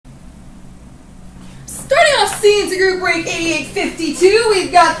Into group break 8852,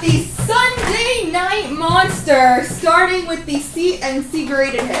 we've got the Sunday Night Monster, starting with the C and C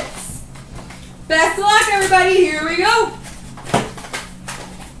graded hits. Best of luck, everybody. Here we go.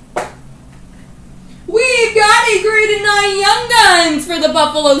 We've got a graded 9 Young Guns for the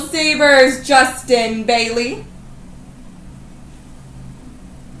Buffalo Sabres, Justin Bailey.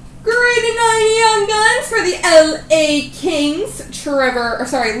 Graded 9 Young Guns for the LA Kings,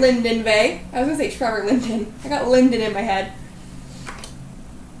 Lyndon Bay. I was going to say Trevor Linden. I got Linden in my head.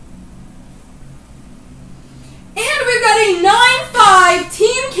 And we've got a 9-5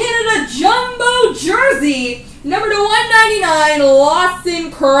 Team Canada Jumbo Jersey, number to 199,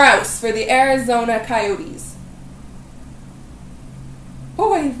 Lawson Krause for the Arizona Coyotes.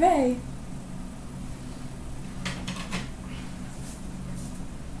 Oy vey.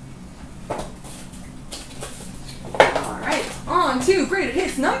 On to graded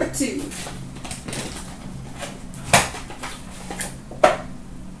hits number 2.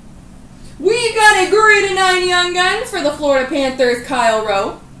 We've got a graded 9 Young Guns for the Florida Panthers, Kyle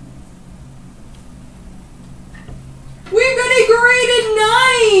Rowe. We've got a graded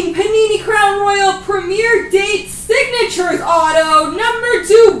 9 Panini Crown Royal Premier Date Signatures Auto, number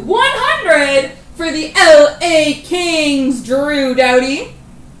to 100 for the LA Kings, Drew Doughty.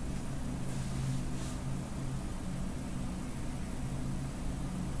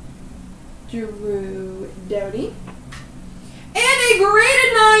 And a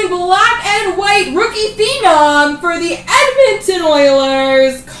graded 9 black and white rookie phenom for the Edmonton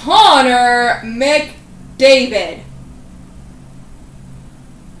Oilers, Connor McDavid.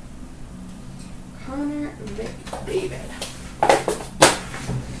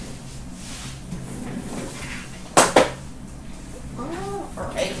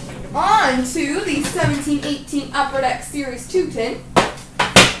 Alright, on to the 17-18 Upper Deck Series 2 tin.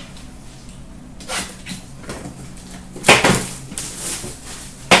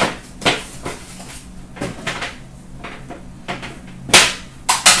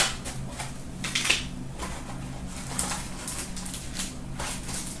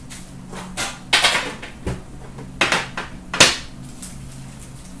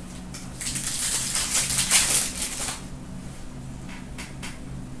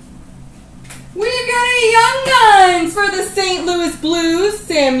 We've got a Young Guns for the St. Louis Blues,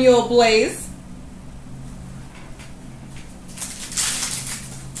 Samuel Blaze.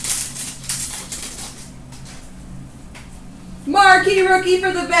 Marquee rookie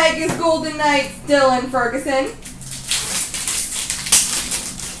for the Vegas Golden Knights, Dylan Ferguson.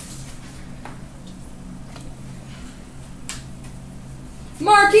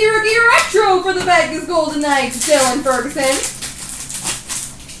 Marquee rookie retro for the Vegas Golden Knights, Dylan Ferguson.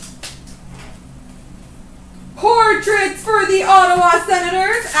 Portraits for the Ottawa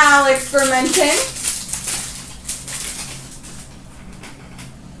Senators, Alex Fermenton.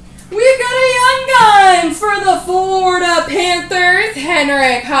 We've got a Young Guns for the Florida Panthers,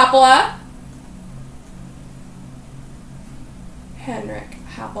 Henrik Haapala.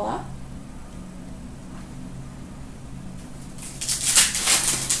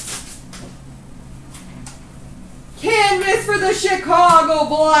 Canvas for the Chicago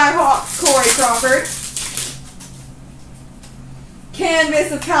Blackhawks, Corey Crawford.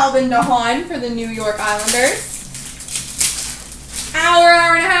 Canvas of Calvin DeHaan for the New York Islanders. Hour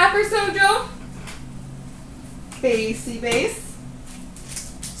and a half or so, Joe. Base.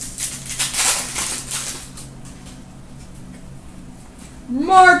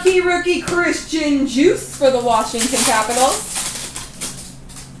 Marquee rookie Christian Juice for the Washington Capitals.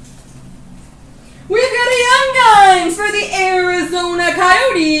 We've got a Young Guns for the Arizona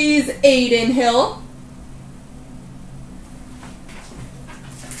Coyotes, Aiden Hill.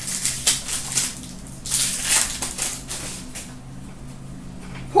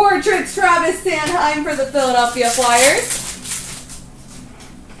 Portraits Travis Sanheim for the Philadelphia Flyers.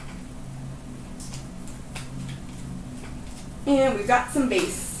 And we've got some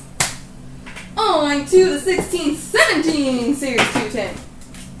base. On to the 16-17 Series 210.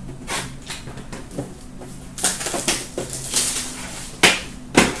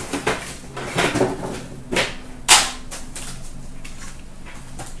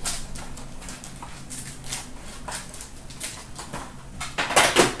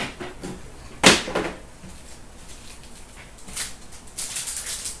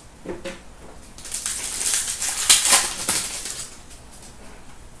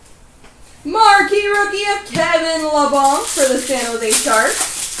 Marquee rookie of Kevin LeBlanc for the San Jose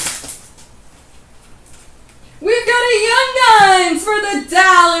Sharks. We've got a Young Guns for the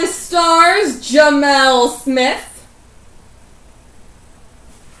Dallas Stars, Jamel Smith.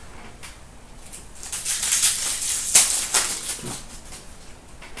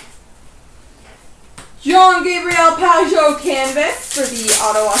 John Gabriel Pajot canvas for the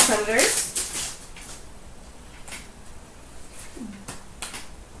Ottawa Senators.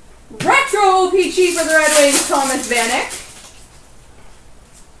 Retro OPG for the Red Wings, Thomas Vanek.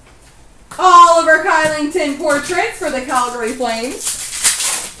 Oliver Kylington portraits for the Calgary Flames.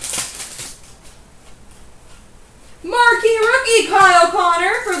 Marquee rookie Kyle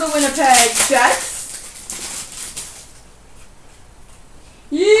Connor for the Winnipeg Jets.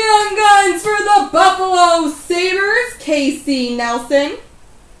 Young Guns for the Buffalo Sabres, Casey Nelson.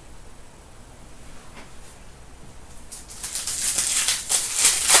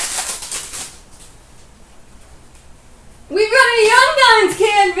 We've got a Young Guns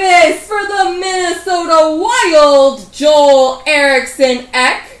canvas for the Minnesota Wild, Joel Eriksson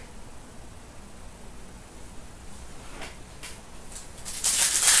Ek.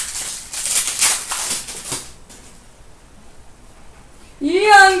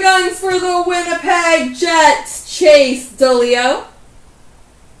 Young Guns for the Winnipeg Jets, Chase DeLeo.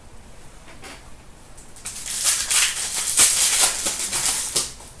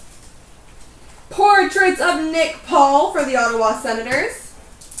 Portraits of Nick Paul for the Ottawa Senators.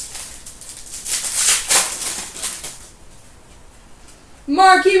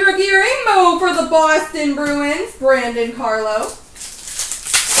 Marquee rookie rainbow for the Boston Bruins, Brandon Carlo.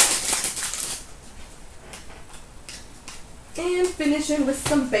 And finishing with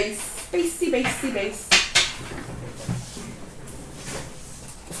some base. Basey base.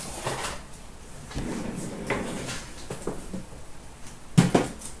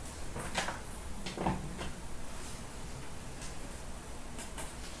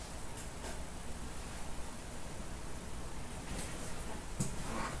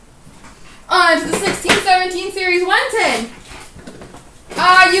 On to the 16-17 Series 110.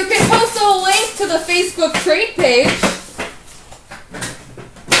 You can post a link to the Facebook trade page.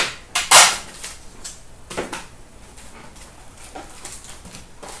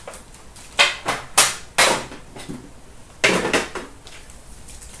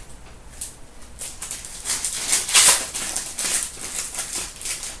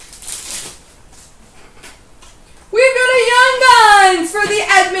 For the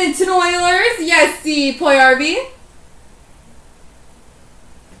Edmonton Oilers, Jesse Puljujarvi.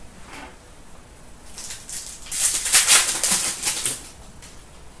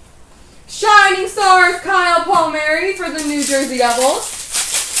 Shining Stars, Kyle Palmieri for the New Jersey Devils.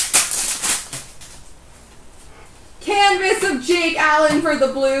 Canvas of Jake Allen for the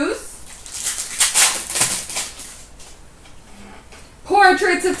Blues.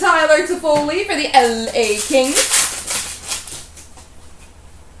 Portraits of Tyler Toffoli for the LA Kings.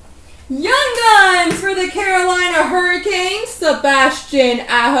 Young Guns for the Carolina Hurricanes, Sebastian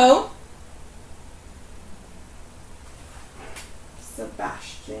Aho.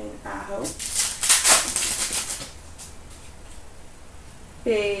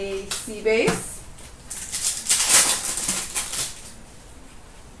 Base.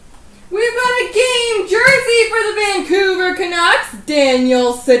 We've got a game jersey for the Vancouver Canucks,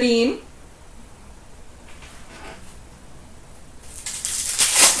 Daniel Sedin.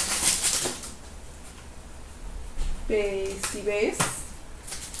 Base.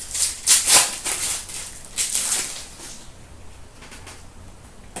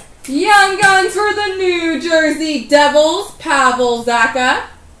 Young Guns for the New Jersey Devils, Pavel Zacha.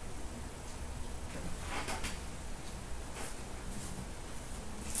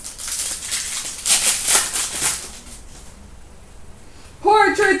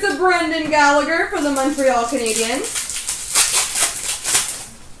 Portraits of Brendan Gallagher for the Montreal Canadiens.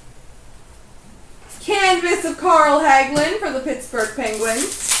 Canvas of Carl Hagelin for the Pittsburgh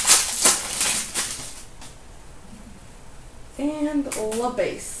Penguins. And La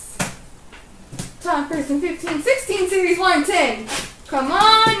Base. Time for some 15-16 Series 110. Come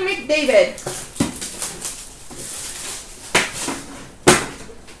on, McDavid.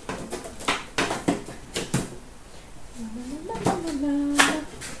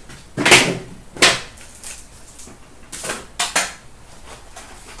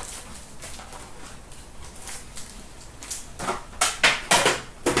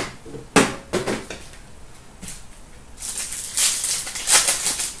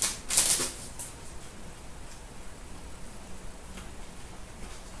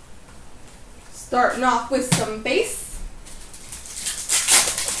 Starting off with some base.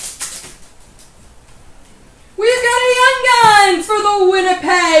 We've got a Young Guns for the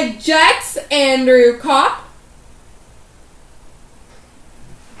Winnipeg Jets, Andrew Kopp.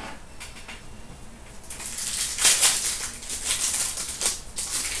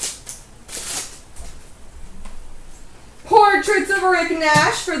 Portraits of Rick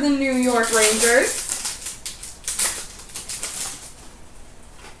Nash for the New York Rangers.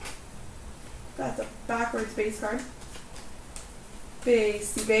 backwards base card.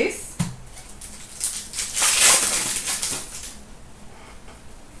 Basey base.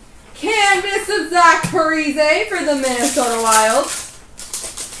 Canvas of Zach Parise for the Minnesota Wild.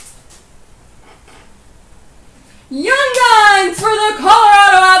 Young Guns for the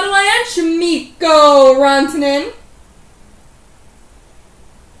Colorado Avalanche, Mikko Rantanen.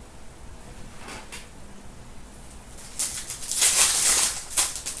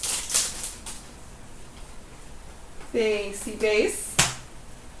 Basey base.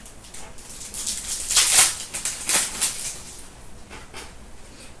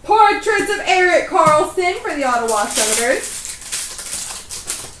 Portraits of Erik Karlsson for the Ottawa Senators.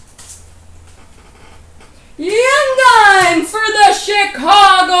 Young Guns for the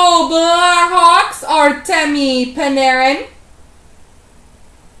Chicago Blackhawks, Artemi Panarin.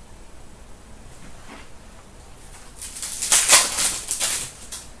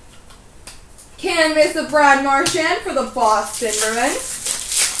 Canvas of Brad Marchand for the Boston Bruins.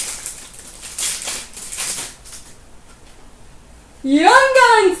 Young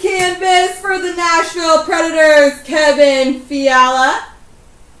Guns canvas for the Nashville Predators, Kevin Fiala.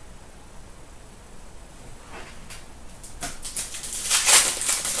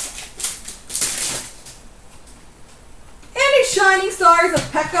 And a Shining Stars of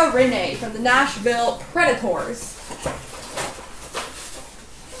Pekka Rinne from the Nashville Predators.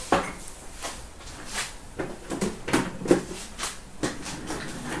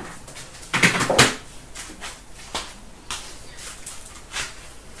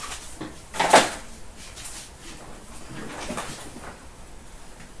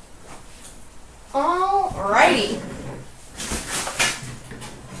 Alrighty.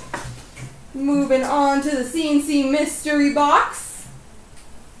 Moving on to the CNC Mystery Box.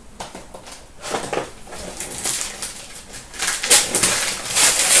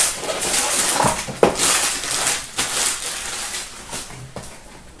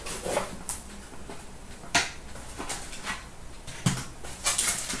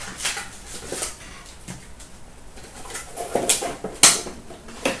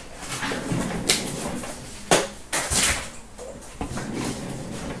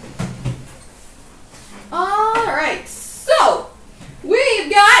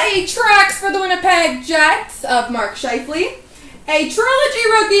 Tracks for the Winnipeg Jets of Mark Scheifele. A Trilogy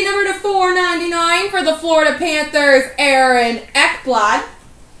Rookie number to 499 for the Florida Panthers, Aaron Ekblad.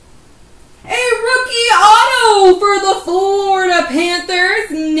 A Rookie Auto for the Florida Panthers,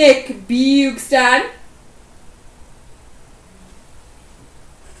 Nick Bjugstad.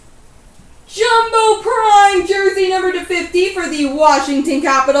 Jumbo Prime Jersey number to 50 for the Washington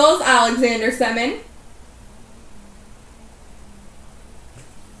Capitals, Alexander Semin.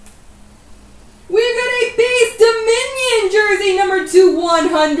 We've got a base Dominion jersey number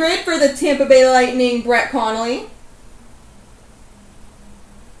 2/100 for the Tampa Bay Lightning, Brett Connolly.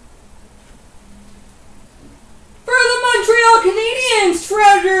 For the Montreal Canadiens,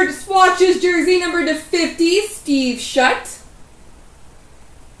 treasured swatches jersey number to 50, Steve Shutt.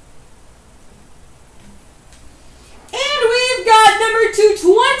 And we've got number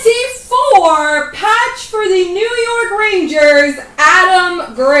 224 patch for the New York Rangers,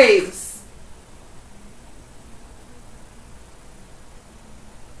 Adam Graves.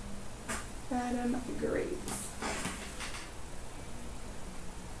 Adam Graves.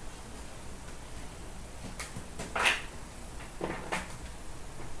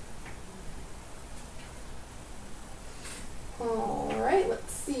 All right,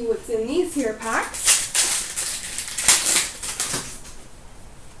 let's see what's in these here packs.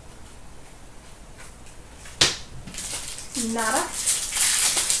 Nada.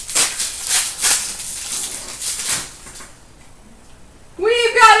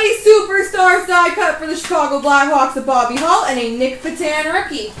 We've got a Superstars die cut for the Chicago Blackhawks of Bobby Hull and a Nick Patan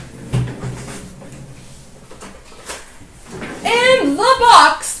rookie. In the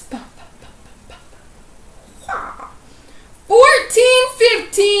box,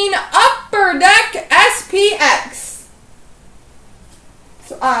 1415 Upper Deck SPX.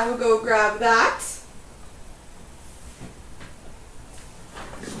 So I will go grab that.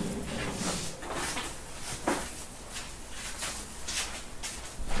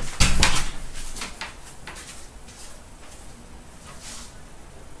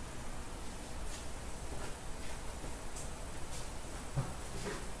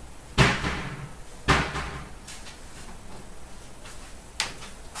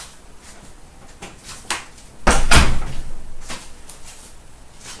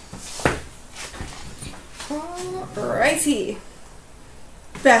 Alrighty.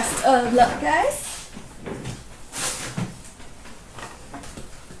 Best of luck, guys.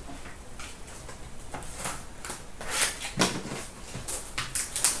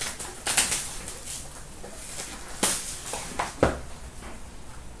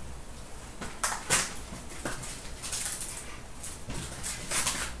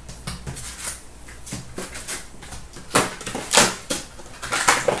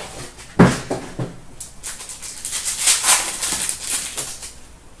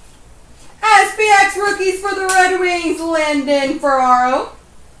 for the Red Wings, Landon Ferraro.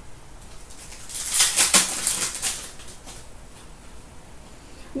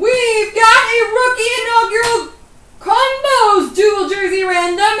 We've got a rookie inaugural combos dual jersey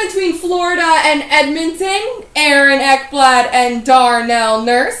random between Florida and Edmonton, Aaron Ekblad and Darnell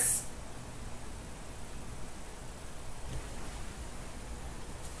Nurse.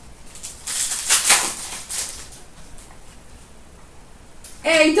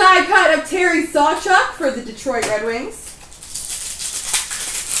 A die cut of Terry Sawchuk for the Detroit Red Wings.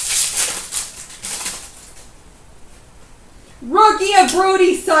 Rookie of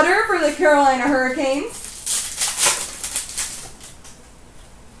Brody Sutter for the Carolina Hurricanes.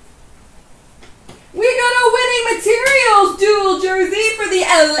 We got a winning materials dual jersey for the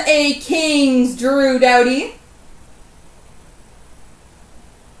LA Kings, Drew Doughty.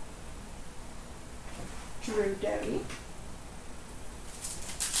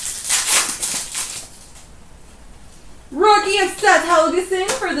 Rookie of Seth Helgeson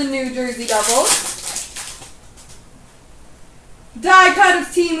for the New Jersey Devils. Die cut of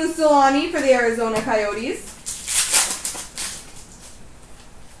Teemu Selanne for the Arizona Coyotes.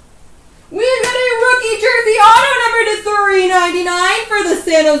 We've got a rookie jersey auto number to 399 for the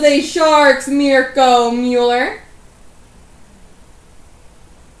San Jose Sharks, Mirko Mueller.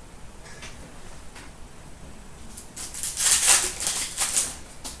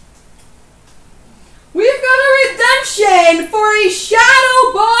 We've got a redemption for a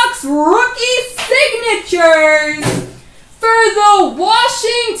Shadow Box rookie signatures for the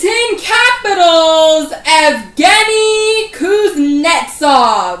Washington Capitals, Evgeny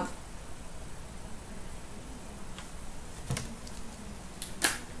Kuznetsov.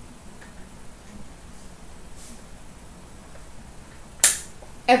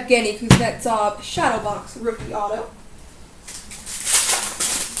 Evgeny Kuznetsov, Shadow Box rookie auto.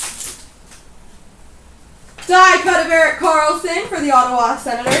 Die cut of Erik Karlsson for the Ottawa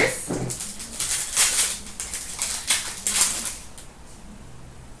Senators.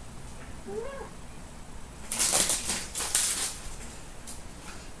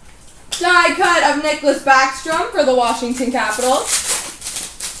 Die cut of Nicklas Backstrom for the Washington Capitals.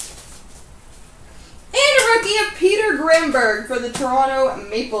 And a rookie of Peter Grimberg for the Toronto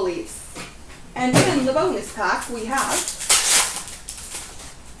Maple Leafs. And in the bonus pack we have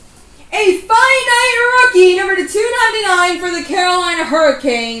a finite rookie, number to 299 for the Carolina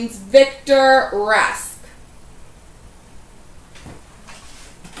Hurricanes, Victor Rask.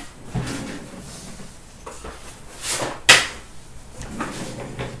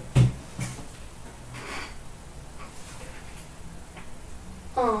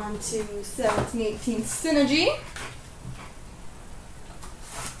 On to 17-18 Synergy.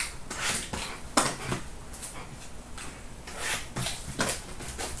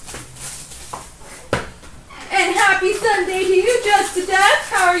 And happy Sunday to you, Just to Death.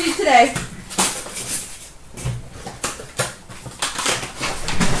 How are you today?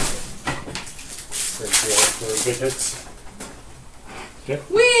 Good hits. Okay.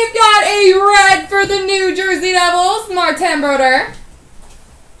 We've got a red for the New Jersey Devils, Martin Brodeur.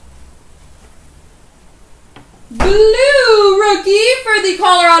 Blue rookie for the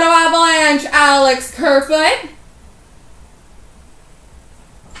Colorado Avalanche, Alex Kerfoot.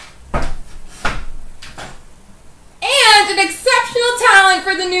 And an exceptional talent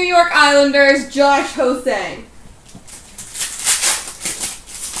for the New York Islanders, Josh Hosang.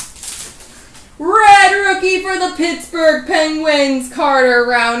 Red rookie for the Pittsburgh Penguins, Carter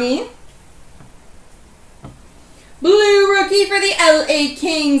Rowney. Blue rookie for the LA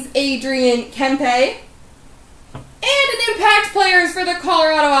Kings, Adrian Kempe. And an impact players for the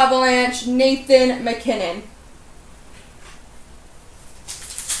Colorado Avalanche, Nathan McKinnon.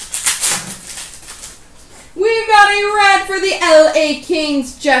 We've got a red for the LA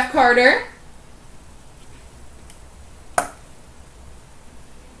Kings, Jeff Carter.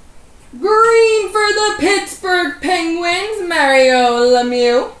 Green for the Pittsburgh Penguins, Mario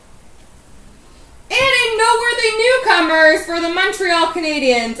Lemieux. And a noteworthy newcomers for the Montreal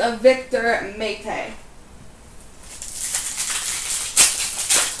Canadiens of Victor Mete.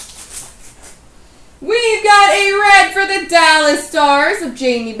 We've got a red for the Dallas Stars of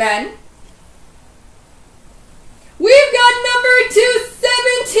Jamie Benn. We've got number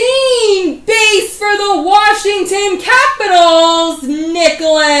 217 base for the Washington Capitals,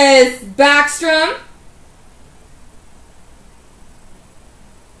 Nicklas Backstrom.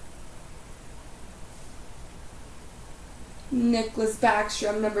 Nicklas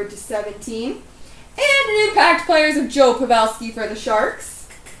Backstrom, number 217. And an impact players of Joe Pavelski for the Sharks.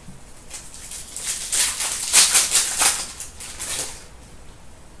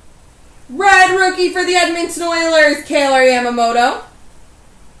 Red rookie for the Edmonton Oilers, Kailer Yamamoto.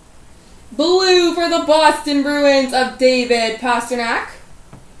 Blue for the Boston Bruins of David Pastrnak.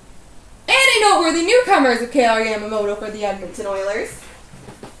 And a noteworthy newcomers of Kailer Yamamoto for the Edmonton Oilers.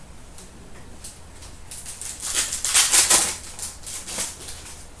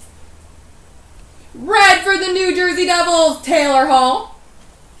 Red for the New Jersey Devils, Taylor Hall.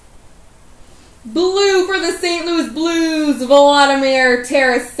 Blue for the St. Louis Blues, Vladimir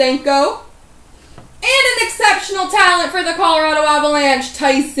Tarasenko. And an exceptional talent for the Colorado Avalanche,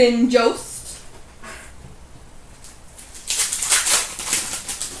 Tyson Jost.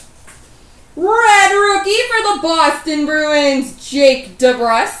 Red rookie for the Boston Bruins, Jake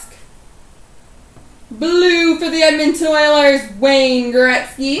DeBrusk. Blue for the Edmonton Oilers, Wayne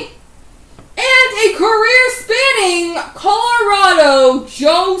Gretzky. And a career-spanning Colorado,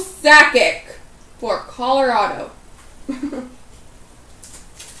 Joe Sakic for Colorado. And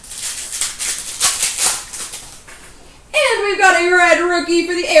we've got a red rookie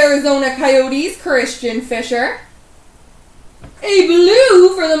for the Arizona Coyotes, Christian Fisher. A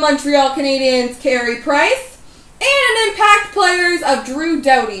blue for the Montreal Canadiens, Carey Price. And an impact players of Drew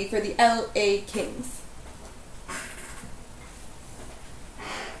Doughty for the LA Kings.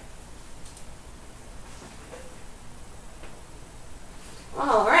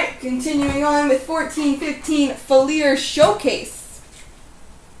 Alright, continuing on with 14-15 Fleer Showcase.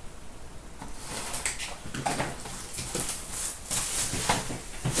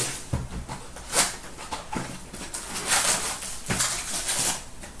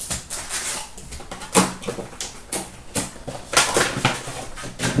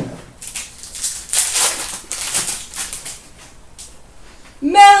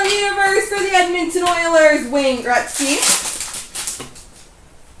 Metal Universe for the Edmonton Oilers, Wayne Gretzky.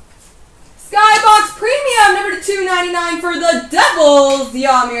 Skybox Premium, number /299 for the Devils,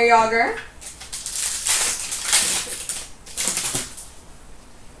 Jaromir Jagr.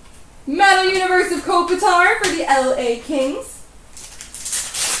 Metal Universe of Kopitar for the LA Kings.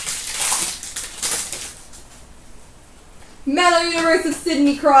 Metal Universe of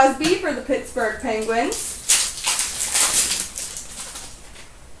Sidney Crosby for the Pittsburgh Penguins.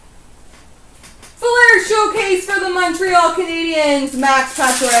 Flair Showcase for the Montreal Canadiens, Max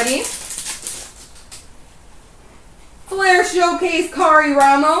Pacioretty. Flair Showcase Kari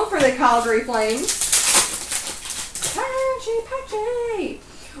Ramo for the Calgary Flames. Patchy.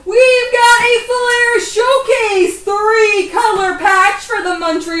 We've got a Flair Showcase 3-color patch for the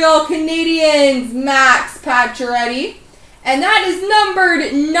Montreal Canadiens, Max Pacioretty. And that is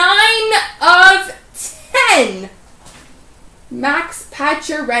numbered 9 of 10. Max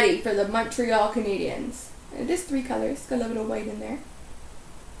Pacioretty for the Montreal Canadiens. And it is 3 colors. Got a little bit of white in there.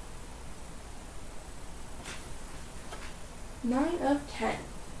 9 of 10.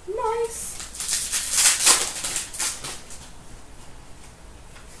 Nice.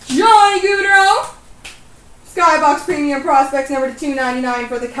 Johnny Gaudreau. Skybox Premium Prospects number /299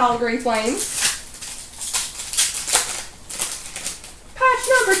 for the Calgary Flames. Patch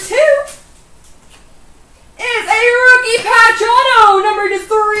number 2 is a rookie patch auto number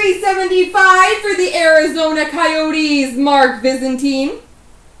 /375 for the Arizona Coyotes, Mark Byzantine.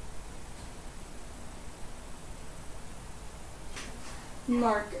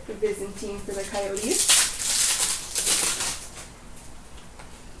 Mark Byzantine for the Coyotes.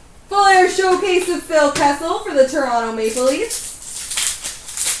 Flair Showcase of Phil Kessel for the Toronto Maple Leafs.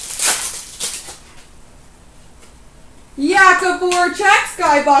 Jakub Voracek,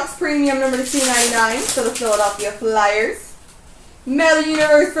 Skybox Premium number /299 for the Philadelphia Flyers. Metal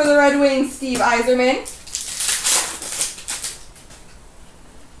Universe for the Red Wings, Steve Yzerman.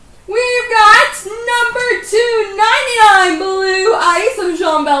 We've got number /299 Blue Ice of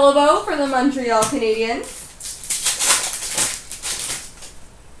Jean Beliveau for the Montreal Canadiens.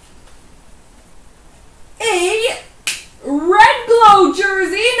 A Red Glow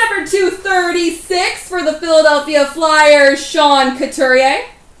jersey, number /236 for the Philadelphia Flyers, Sean Couturier.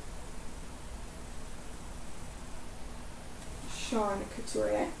 Sean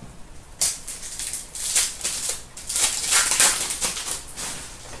Couturier.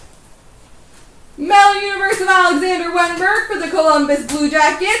 Metal Universe of Alexander Wenberg for the Columbus Blue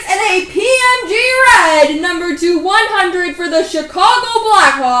Jackets. And a PMG Red, number /100 for the Chicago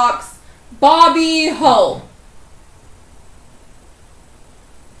Blackhawks, Bobby Hull.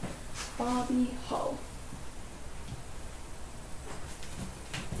 Bobby Hull.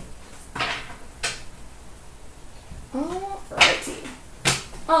 Alrighty.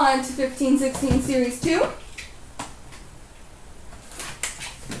 On to 15-16 Series 2.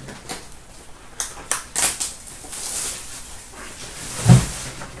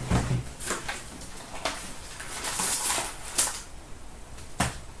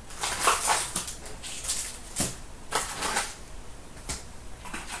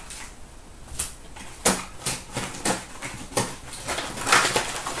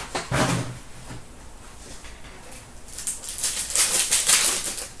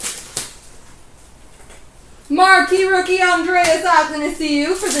 Marquee rookie Andreas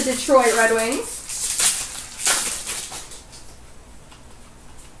Athanasiou for the Detroit Red Wings.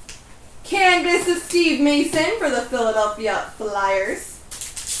 Canvas of Steve Mason for the Philadelphia Flyers.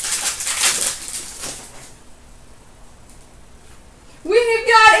 We've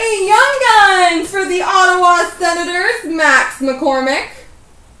got a Young Guns for the Ottawa Senators, Max McCormick.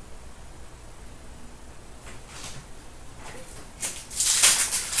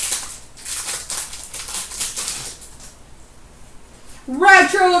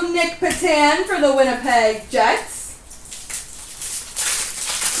 Retro of Nick Patan for the Winnipeg Jets.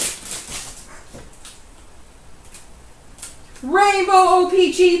 Rainbow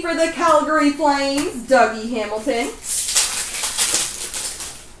OPG for the Calgary Flames, Dougie Hamilton.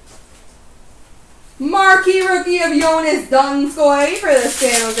 Marquee rookie of Jonas Donskoy for the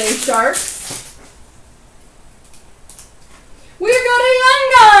San Jose Sharks. We've got a Young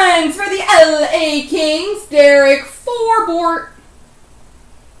Guns for the LA Kings, Derek Forbort.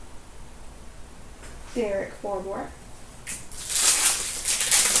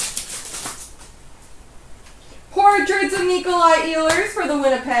 Portraits of Nikolai Ehlers for the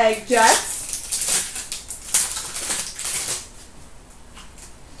Winnipeg Jets.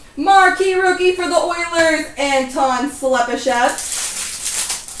 Marquee rookie for the Oilers, Anton Slepyshev.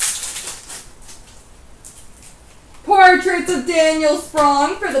 Portraits of Daniel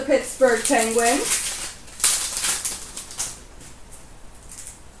Sprong for the Pittsburgh Penguins.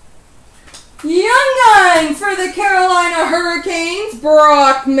 Young Guns for the Carolina Hurricanes,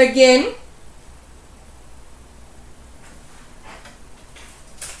 Brock McGinn.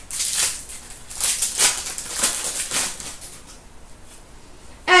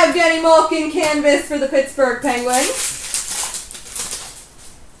 Evgeny Malkin canvas for the Pittsburgh Penguins.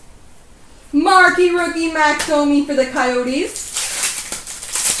 Marquee rookie Max Domi for the Coyotes.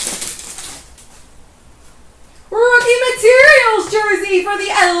 Rookie Materials jersey for the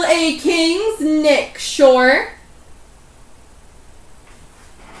LA Kings, Nick Shore.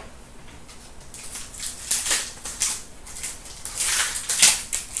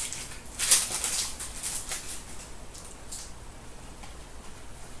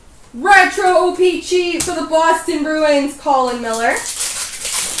 Retro OPG for the Boston Bruins, Colin Miller.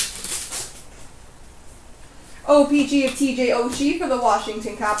 OPG of TJ Oshie for the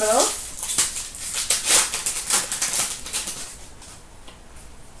Washington Capitals.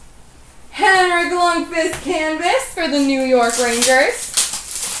 Henrik Lundqvist canvas for the New York Rangers.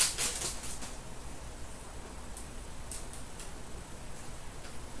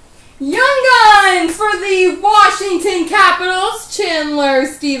 Young Guns for the Washington Capitals, Chandler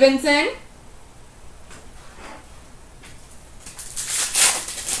Stevenson.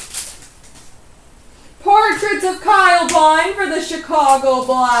 Portraits of Kyle Bond for the Chicago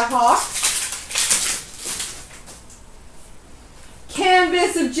Blackhawks.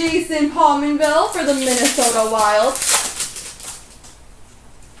 Canvas of Jason Pominville for the Minnesota Wild.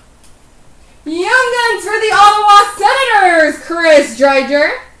 Young Guns for the Ottawa Senators, Chris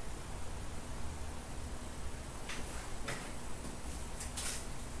Driedger.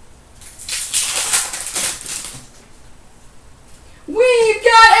 We've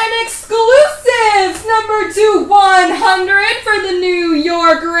got an exclusive number 2/100 for the New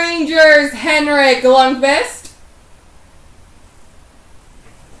York Rangers, Henrik Lundqvist.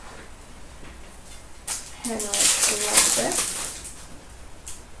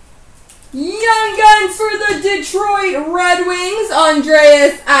 Young Guns for the Detroit Red Wings,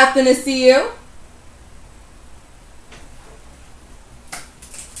 Andreas Athanasiou.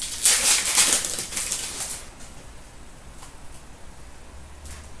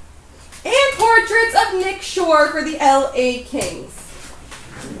 And portraits of Nick Shore for the LA Kings.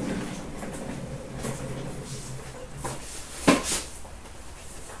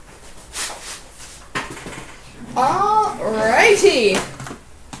 Alrighty.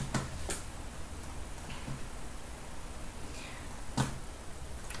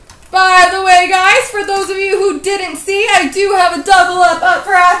 By the way, guys, for those of you who didn't see, I do have a double up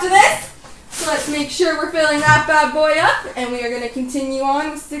for after this. So let's make sure we're filling that bad boy up, and we are going to continue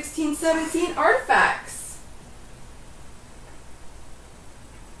on with 16-17 artifacts.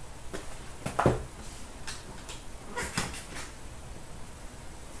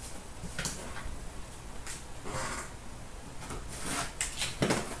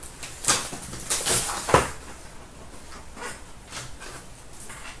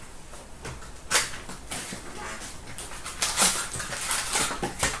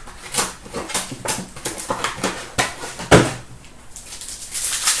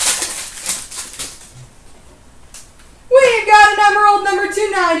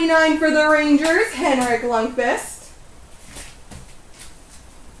 $2.99 for the Rangers, Henrik Lundqvist.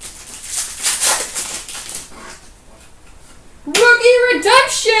 Rookie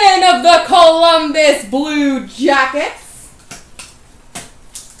redemption of the Columbus Blue Jackets.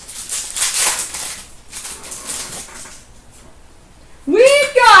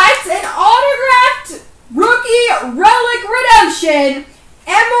 We've got an autographed rookie relic redemption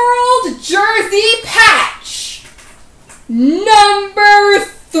emerald jersey patch. Number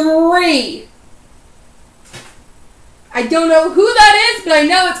 3. I don't know who that is, but I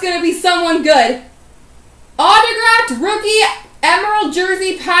know it's going to be someone good. Autographed rookie emerald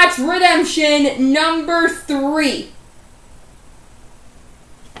jersey patch redemption number 3.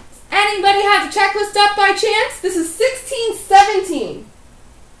 Does anybody have the checklist up by chance? This is 16-17.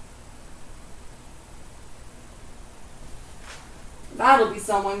 That'll be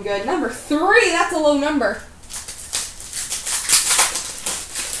someone good. Number 3, that's a low number.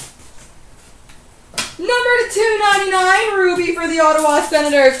 Number $2.99, Ruby for the Ottawa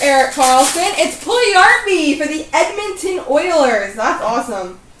Senators, Erik Karlsson. It's Pugliarvi for the Edmonton Oilers. That's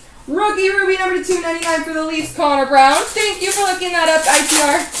awesome. Rookie Ruby number $2.99 for the Leafs, Connor Brown. Thank you for looking that up,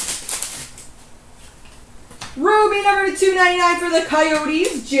 ITR. Ruby number $2.99 for the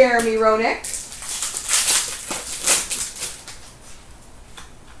Coyotes, Jeremy Roenick.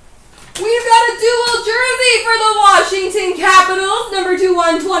 We've got a dual jersey for the Washington Capitals, number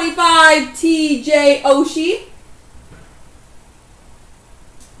 2/125, TJ Oshie.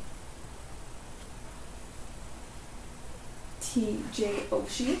 TJ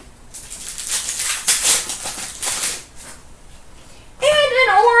Oshie. And an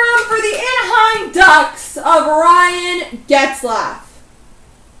Aurum for the Anaheim Ducks of Ryan Getzlaf.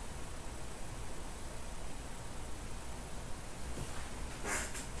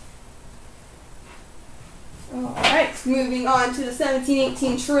 Alright, moving on to the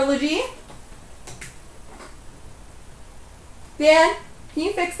 17-18 trilogy. Dan, can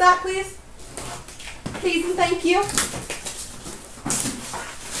you fix that, please? Please and thank you.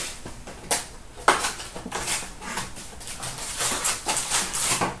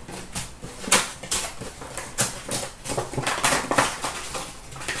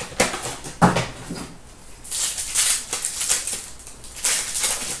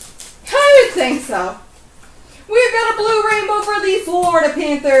 I would think so. We've got a blue rainbow for the Florida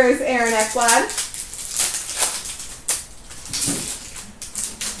Panthers, Aaron Ekblad.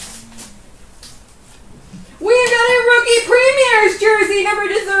 We've got a rookie Premier's jersey, number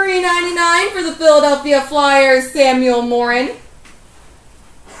 $3.99 for the Philadelphia Flyers, Samuel Morin.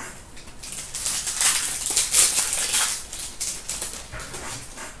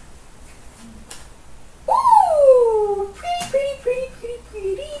 Ooh, pretty.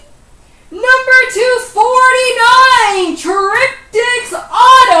 Number 249, Triptychs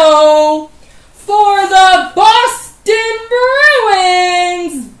Auto for the Boston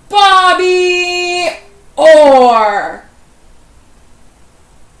Bruins, Bobby Orr.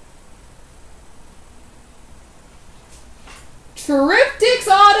 Triptychs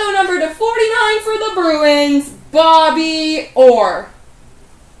Auto number 249 for the Bruins, Bobby Orr.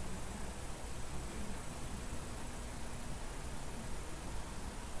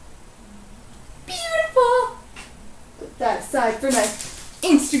 Beautiful. Put that aside for my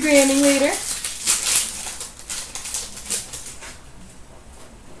Instagramming later.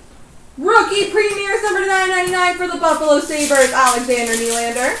 Rookie Premiers number $9.99 for the Buffalo Sabres, Alexander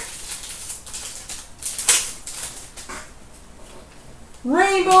Nylander.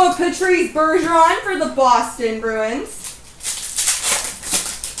 Rainbow of Patrice Bergeron for the Boston Bruins.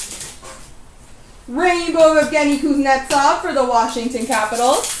 Rainbow of Evgeny Kuznetsov for the Washington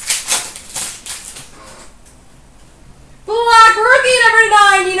Capitals. Black rookie number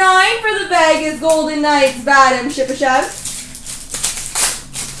 99 for the Vegas Golden Knights, Vadim Shipachyov.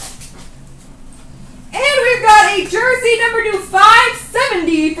 And we've got a jersey number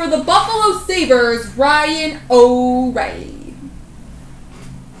 570 for the Buffalo Sabres, Ryan O'Reilly.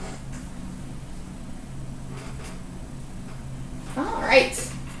 All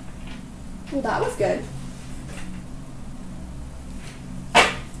right. Well, that was good.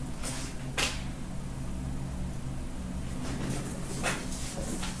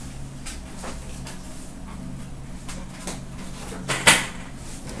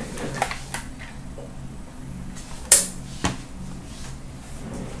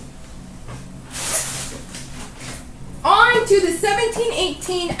 On to the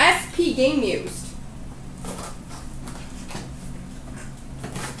 17-18 SP game used.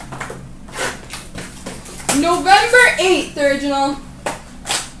 November 8th, original.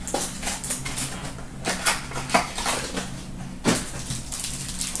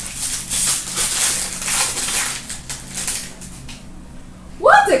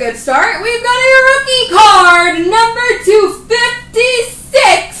 good start. We've got a rookie card, number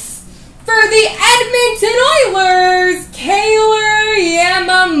 256, for the Edmonton Oilers, Kailer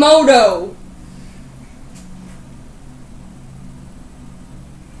Yamamoto.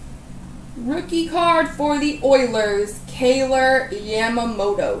 Rookie card for the Oilers, Kailer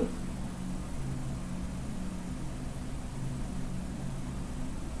Yamamoto.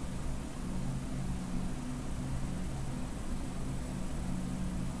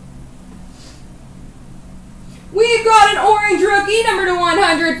 We've got an orange rookie, number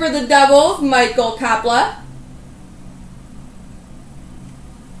 100 for the Devils, Michael Kapla.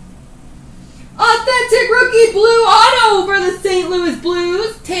 Authentic rookie blue auto for the St. Louis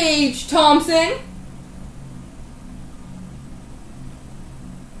Blues, Tage Thompson.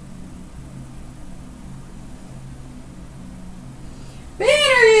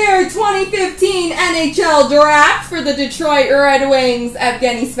 Banner Year 2015 NHL Draft for the Detroit Red Wings,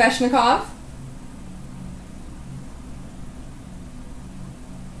 Evgeny Svechnikov.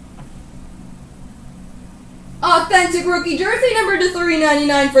 Authentic rookie jersey, number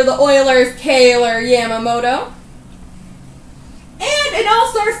 399 for the Oilers, Kailer Yamamoto. And an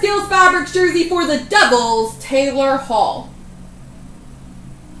All-Star Skills Fabrics jersey for the Devils, Taylor Hall.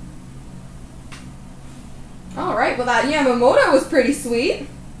 Alright, well that Yamamoto was pretty sweet.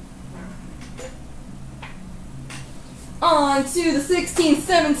 On to the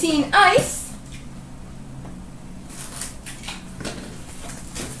 16-17 ice.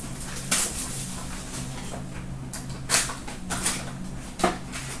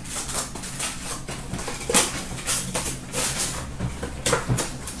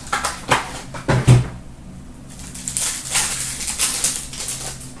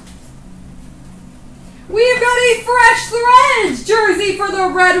 We've got a Fresh Threads jersey for the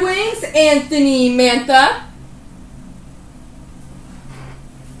Red Wings, Anthony Mantha.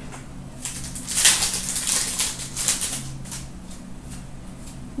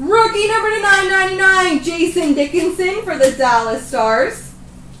 Rookie number to 999, Jason Dickinson for the Dallas Stars.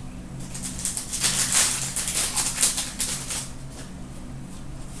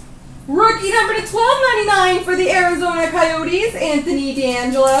 Rookie number to 1299 for the Arizona Coyotes, Anthony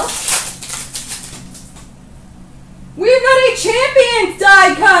D'Angelo. We've got a Champions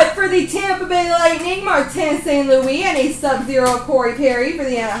die cut for the Tampa Bay Lightning, Martin St. Louis, and a Sub-Zero Corey Perry for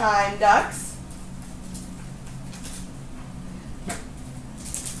the Anaheim Ducks.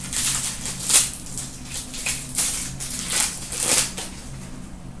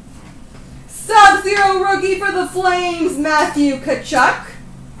 Sub-Zero rookie for the Flames, Matthew Tkachuk.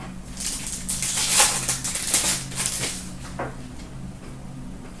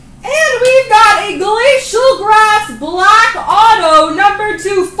 And we've got a Glacial Grass Black Auto, number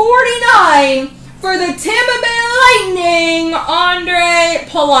 249, for the Tampa Bay Lightning, Andre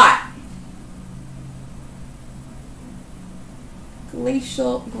Palat.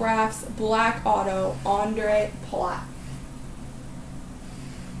 Glacial Grass Black Auto, Andre Palat.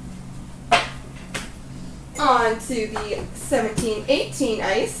 On to the 17-18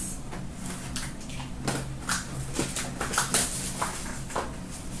 ice.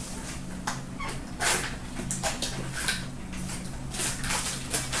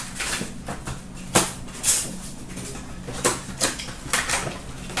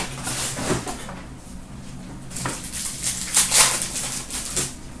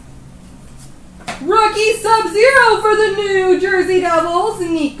 Rookie Sub-Zero for the New Jersey Devils,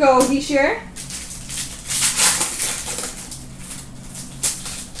 Nico Hischier.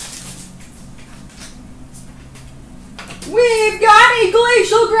 We've got a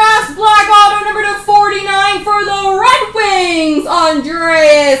Glacial Grass Black Auto, number 249 for the Red Wings,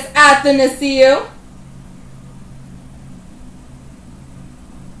 Andreas Athanasiou.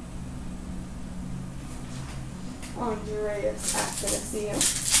 Andreas Athanasiou.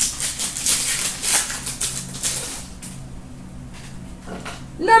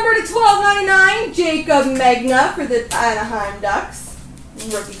 Number to 1299, Jacob Megna for the Anaheim Ducks.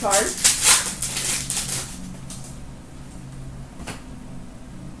 Rookie card.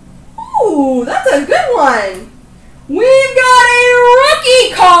 Ooh, that's a good one. We've got a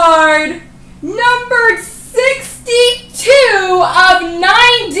rookie card, numbered 62 of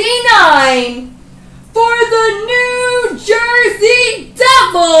 99 for the New Jersey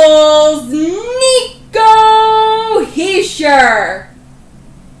Devils, Nico Hischier.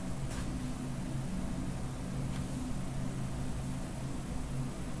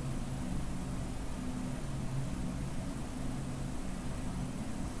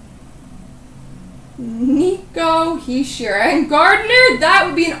 Nico Hischier. And Gardner, that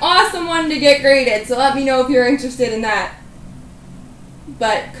would be an awesome one to get graded, so let me know if you're interested in that.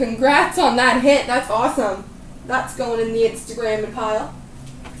 But congrats on that hit. That's awesome. That's going in the Instagram pile.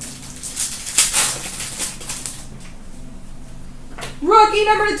 Rookie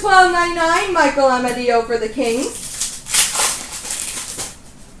number to 1299, Michael Amadio for the Kings.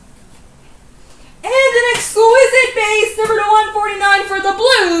 And an exquisite base, number to 149 for the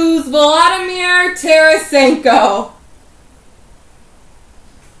Blues, Vladimir Tarasenko.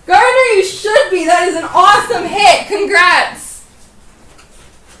 Gardner, you should be. That is an awesome hit. Congrats.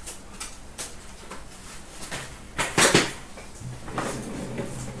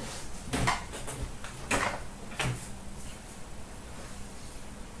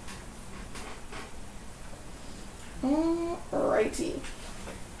 Alrighty.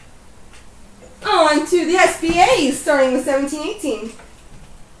 On to the SBAs, starting with 17-18.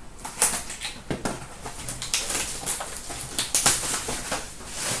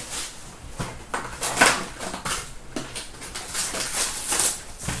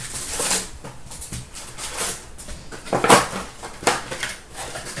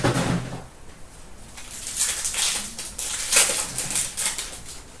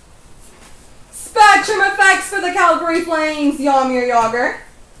 Spectrum effects for the Calgary Flames, Jaromir Jagr.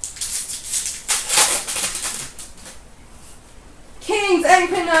 Kings and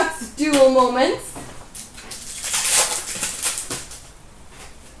Canucks dual moments.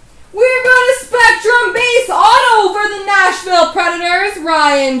 We've got a Spectrum base auto for the Nashville Predators,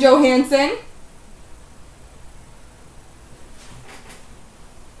 Ryan Johansson.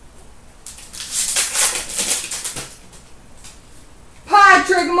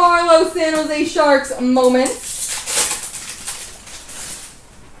 Patrick Marleau, San Jose Sharks moments.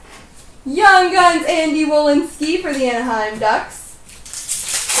 Young Guns, Andy Wolinski for the Anaheim Ducks.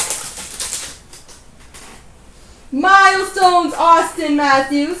 Milestones, Austin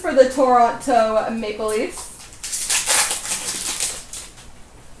Matthews for the Toronto Maple Leafs.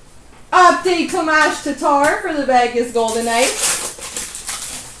 Update, Tomas Tatar for the Vegas Golden Knights.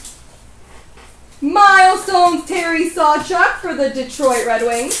 Milestones, Terry Sawchuk for the Detroit Red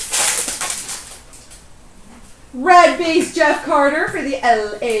Wings. Red base, Jeff Carter for the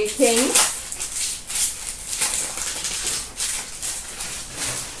LA Kings.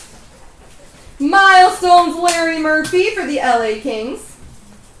 Milestones, Larry Murphy for the LA Kings.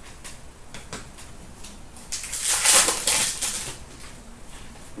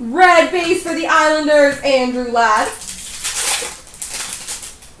 Red base for the Islanders, Andrew Ladd.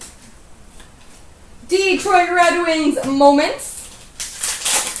 Detroit Red Wings moments.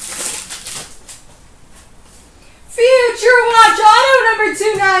 Future Watch Auto number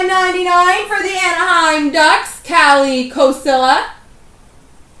 2999 for the Anaheim Ducks, Callie Kosilla.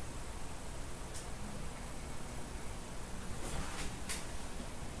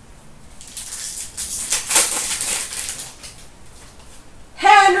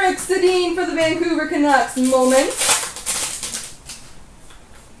 Henrik Sedin for the Vancouver Canucks moments.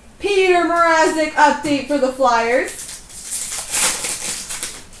 Peter Mrazek update for the Flyers.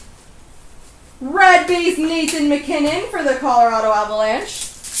 Red base, Nathan McKinnon for the Colorado Avalanche.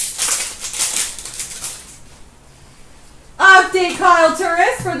 Update, Kyle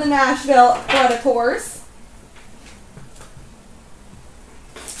Turris for the Nashville Predators.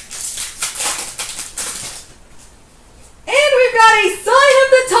 And we've got a sign of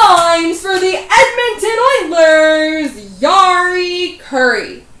the times for the Edmonton Oilers, Yari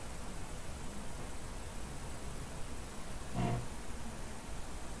Curry.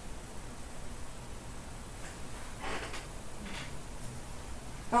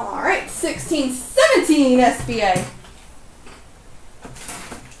 All right, 16-17 SBA.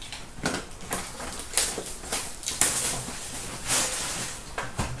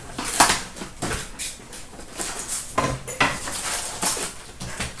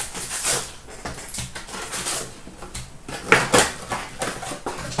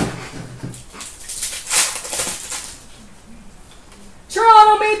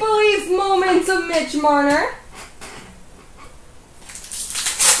 Toronto Maple Leafs moments of Mitch Marner.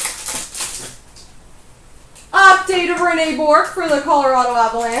 Update of Rene Bourque for the Colorado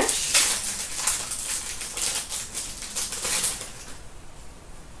Avalanche.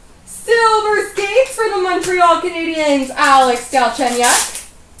 Silver skates for the Montreal Canadiens, Alex Galchenyuk.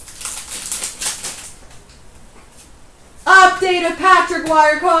 Update of Patrick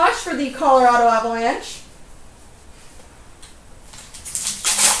Wirekosh for the Colorado Avalanche.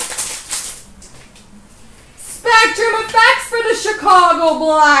 Spectrum effects for the Chicago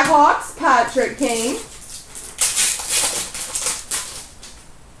Blackhawks, Patrick Kane.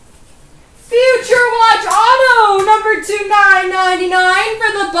 Future Watch Auto, number 2999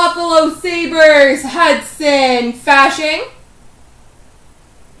 for the Buffalo Sabres, Hudson Fasching.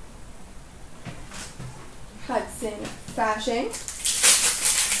 Lawson Fashion.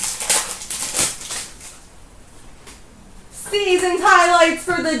 Season's highlights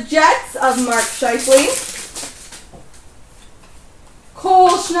for the Jets of Mark Scheifele.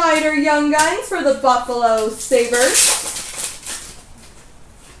 Cole Schneider Young Guns for the Buffalo Sabres.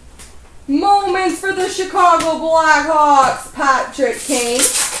 Moments for the Chicago Blackhawks, Patrick Kane.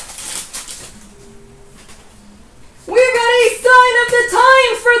 We've got a sign of the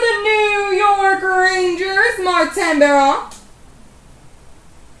times for the New York Rangers, Martin Baron.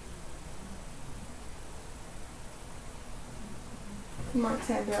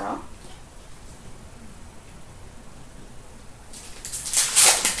 Martin Baron.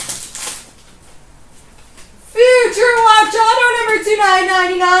 Future Watch Auto number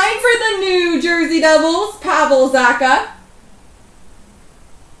 2999 for the New Jersey Devils, Pavel Zacha.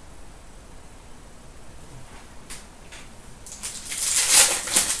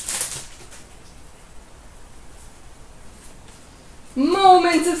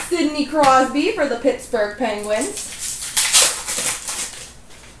 Moments of Sidney Crosby for the Pittsburgh Penguins.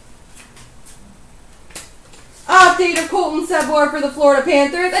 Update of Colton Sebour for the Florida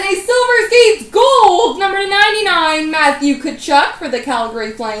Panthers. And a Silver Skates Gold, number 99, Matthew Tkachuk for the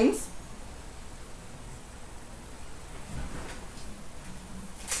Calgary Flames.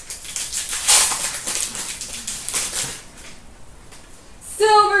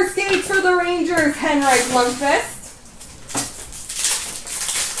 Silver Skates for the Rangers, Henrik Lundqvist.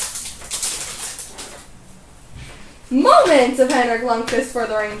 Moments of Henrik Lundqvist for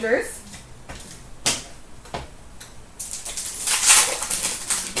the Rangers.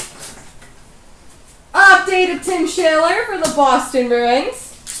 Update of Tim Schaller for the Boston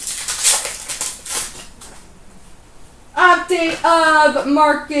Bruins. Update of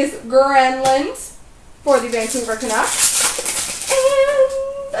Marcus Granlund for the Vancouver Canucks.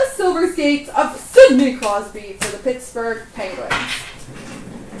 And the Silver Skates of Sidney Crosby for the Pittsburgh Penguins.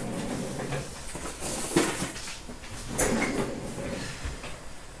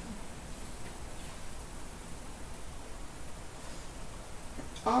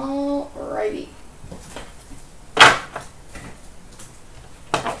 Alrighty.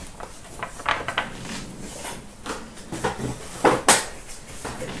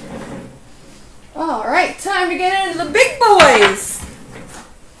 Alright, time to get into the big boys.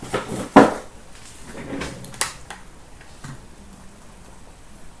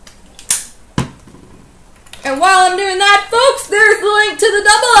 And while I'm doing that, folks, there's the link to the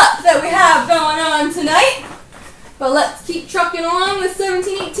double up that we have going on tonight. But let's keep trucking along with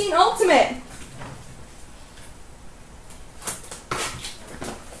 17-18 Ultimate.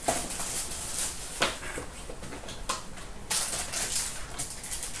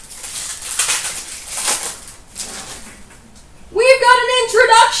 We've got an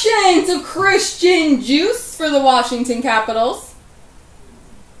introduction to Christian Juice for the Washington Capitals.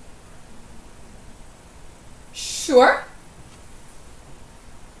 Sure.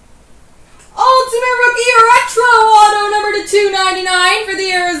 Ultimate Rookie Retro Auto number to 299 for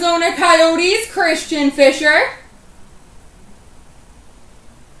the Arizona Coyotes, Christian Fisher.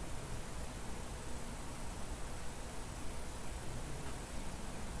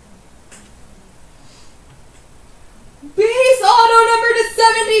 Base Auto number to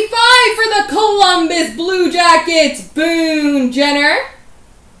 75 for the Columbus Blue Jackets, Boone Jenner.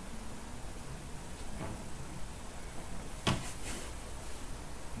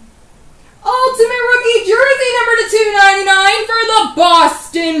 Ultimate Rookie Jersey number to 299 for the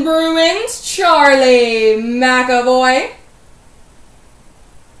Boston Bruins, Charlie McAvoy.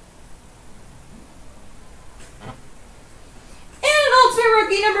 And an Ultimate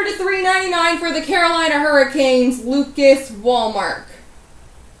Rookie number to 399 for the Carolina Hurricanes, Lucas Wallmark.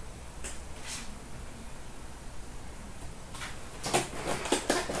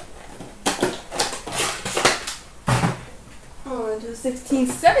 On to the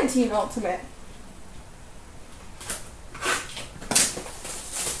 16-17 Ultimate.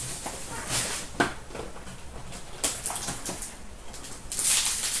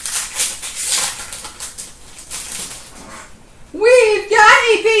 We've got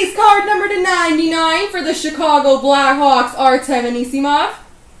a base card number to 99 for the Chicago Blackhawks, Artem Anisimov.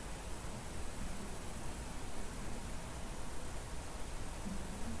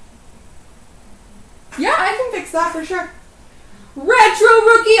 Yeah, I can fix that for sure. Retro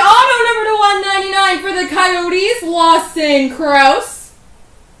Rookie Auto number to 199 for the Coyotes, Lawson Crouse.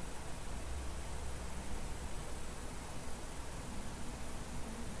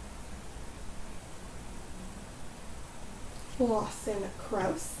 Lawson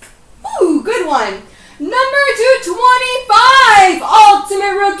Crouse. Ooh, good one. Number 225,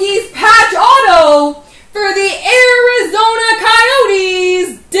 Ultimate Rookies Patch Auto for the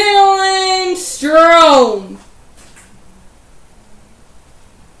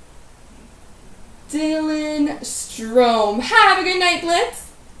Piglets.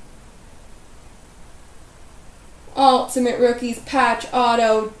 Ultimate Rookies patch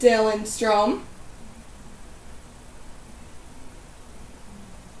auto Dylan Strome.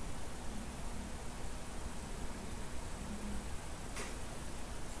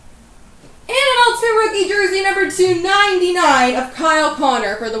 And an Ultimate Rookie jersey number 299 of Kyle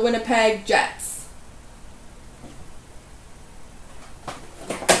Connor for the Winnipeg Jets.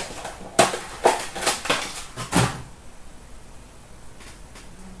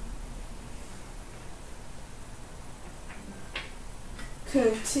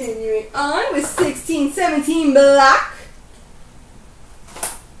 Continuing on with 16-17 black.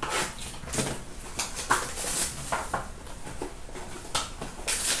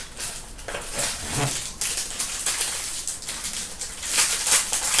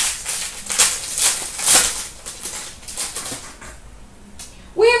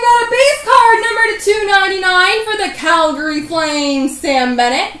 We've got a base card number to 299 for the Calgary Flames, Sam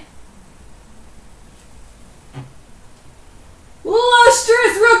Bennett.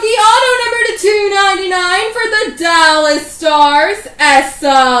 Lustrous rookie auto number to 299 for the Dallas Stars,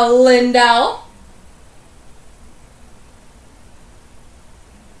 Esa Lindell.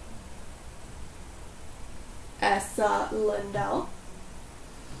 Esa Lindell.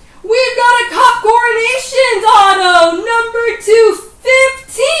 We've got a Cup Coronations auto number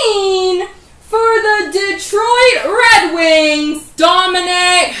 215 for the Detroit Red Wings,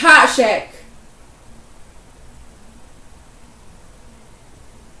 Dominic Hasek.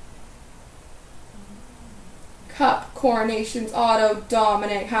 Cup Coronations auto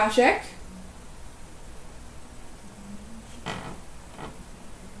Dominic Hasek.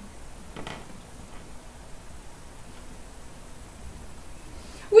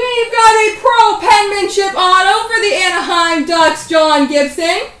 We've got a Pro Penmanship auto for the Anaheim Ducks, John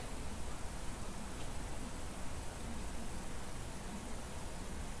Gibson.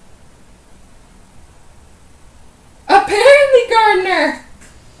 Apparently Gardner.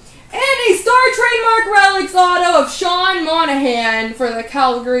 And a Star Trademark Relics auto of Sean Monahan for the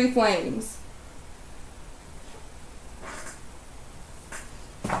Calgary Flames.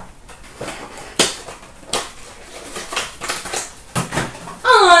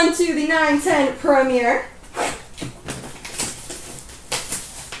 On to the 910 Premier.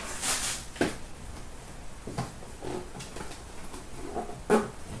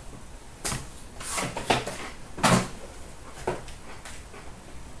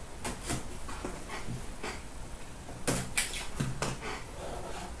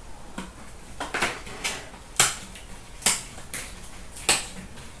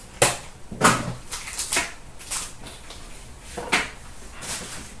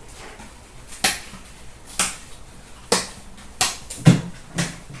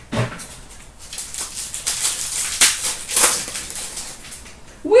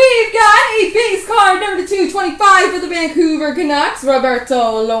 We've got a base card number 225 for the Vancouver Canucks,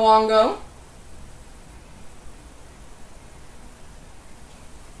 Roberto Luongo.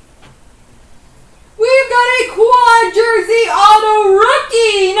 We've got a quad jersey auto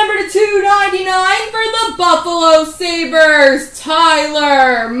rookie number 299 for the Buffalo Sabres,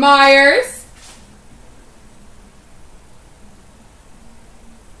 Tyler Myers.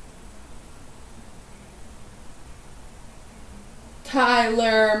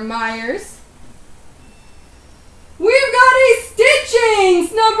 Tyler Myers. We've got a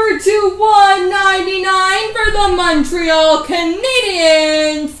Stitchings number 2/199 for the Montreal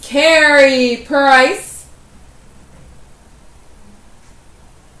Canadiens, Carey Price.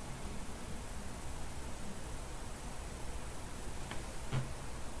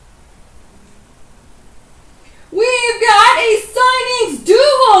 We've got a Signings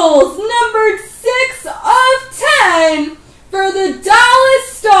Duels numbered 6/10 for the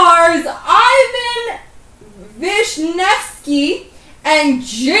Dallas Stars, Ivan Vishnevsky and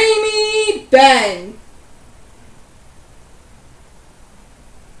Jamie Benn.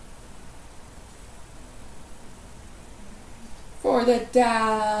 For the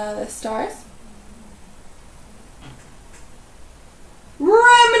Dallas Stars.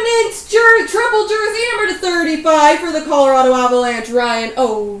 Remnants triple jersey number 35 for the Colorado Avalanche, Ryan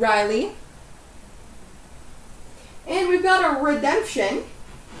O'Reilly. And we've got a redemption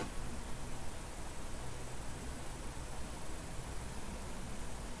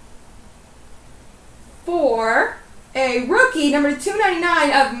for a rookie number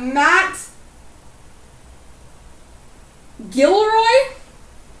 299 of Matt Gilroy.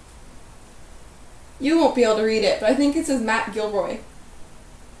 You won't be able to read it, but I think it says Matt Gilroy.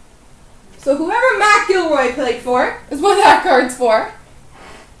 So whoever Matt Gilroy played for is what that card's for.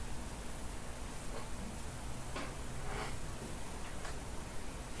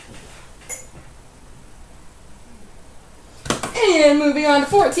 And moving on to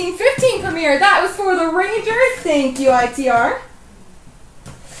 14-15 Premier. That was for the Rangers. Thank you, ITR.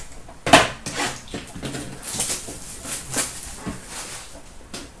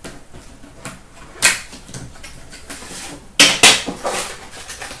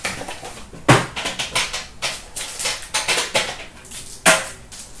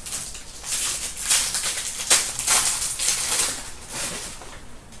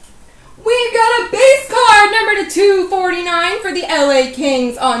 We've got a base card number to 249 for the LA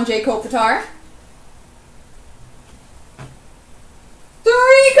Kings on Jay Kopitar.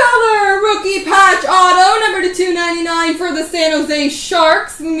 3-color rookie patch auto number to 299 for the San Jose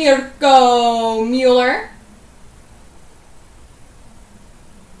Sharks, Mirko Mueller.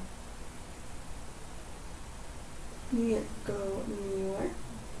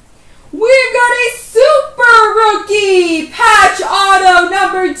 We've got a super rookie patch auto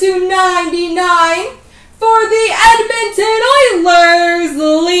number 299 for the Edmonton Oilers,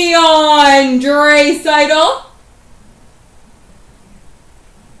 Leon Draisaitl.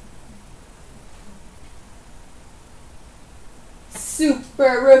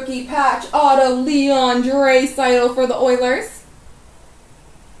 Super rookie patch auto Leon Draisaitl for the Oilers.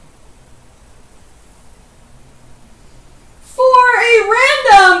 For a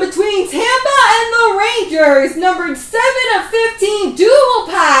random between Tampa and the Rangers, numbered 7/15 dual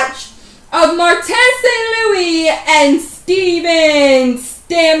patch of Martin St. Louis and Steven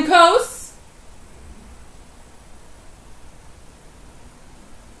Stamkos.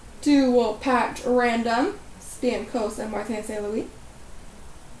 Dual patch random, Stamkos and Martin St. Louis.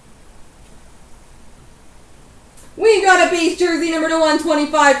 We got a base jersey number to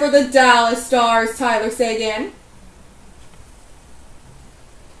 125 for the Dallas Stars, Tyler Seguin.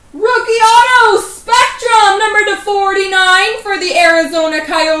 Rookie auto spectrum number to 49 for the Arizona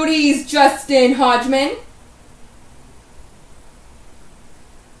Coyotes, Justin Hodgman.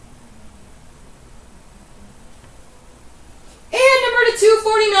 And number to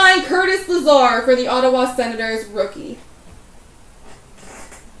 249, Curtis Lazar for the Ottawa Senators, rookie.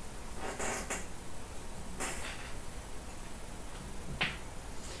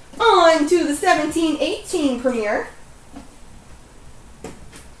 On to the 17-18 Premier.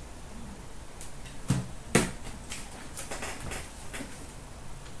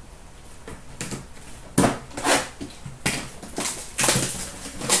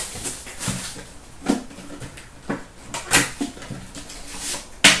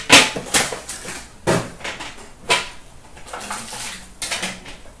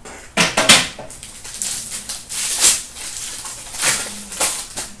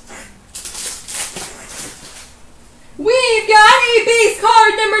 We've got a base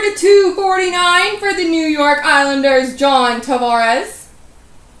card number to 249 for the New York Islanders, John Tavares.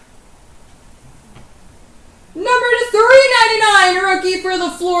 Number to 399, rookie for the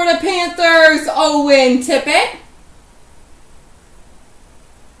Florida Panthers, Owen Tippett.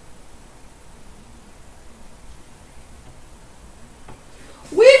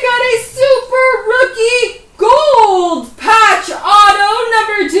 We've got a super rookie gold patch auto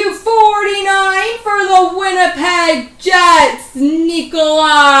number 249 for the Winnipeg Jets,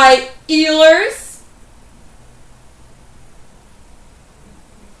 Nikolai Ehlers.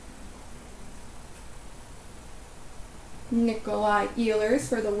 Nikolai Ehlers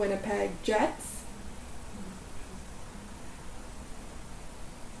for the Winnipeg Jets.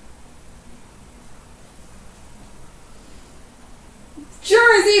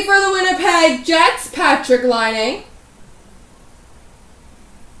 Jersey for the Winnipeg Jets, Patrick Laine.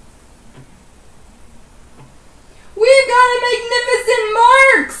 We've got a magnificent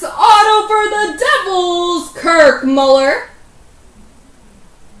marks auto for the Devils, Kirk Muller.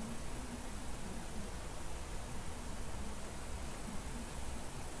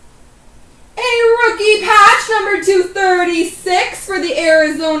 A rookie patch number 236 for the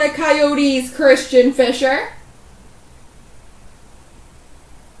Arizona Coyotes, Christian Fischer.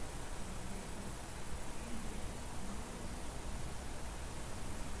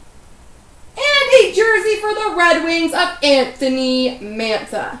 A jersey for the Red Wings of Anthony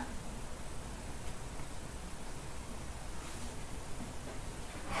Mantha.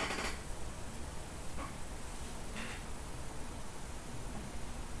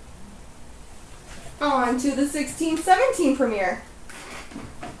 On to the 16-17 Premier.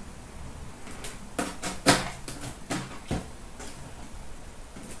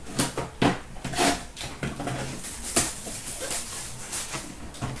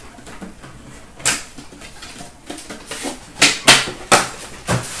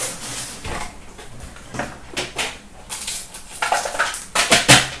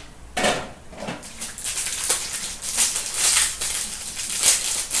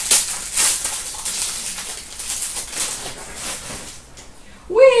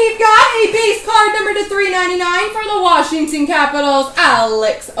 number to 399 for the Washington Capitals,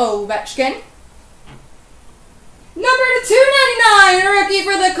 Alex Ovechkin. Number to 299, a rookie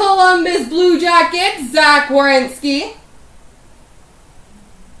for the Columbus Blue Jackets, Zach Werenski.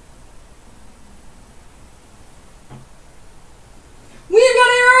 We've got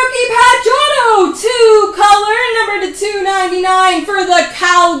a rookie patch auto, 2-color, number to 299 for the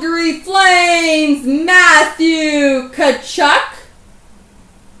Calgary Flames, Matthew Tkachuk.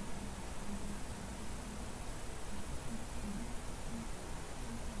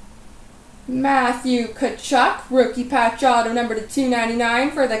 Matthew Tkachuk, rookie patch auto, number to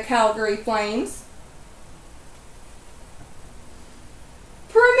 299 for the Calgary Flames.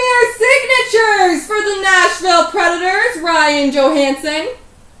 Premier signatures for the Nashville Predators, Ryan Johansson.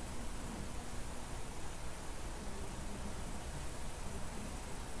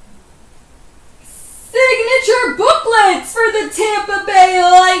 Signature booklets for the Tampa Bay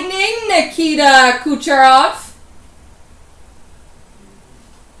Lightning, Nikita Kucherov.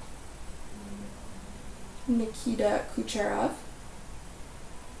 Nikita Kucherov.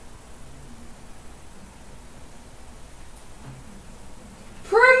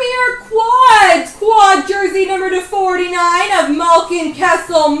 Premier Quads, quad jersey number to 49 of Malkin,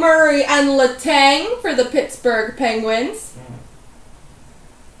 Kessel, Murray, and Letang for the Pittsburgh Penguins.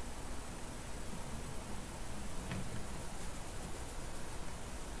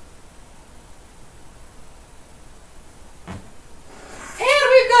 And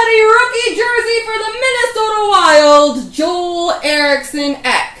we've got a rookie jersey for the Minnesota Wild, Joel Eriksson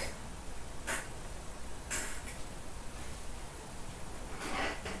Ek.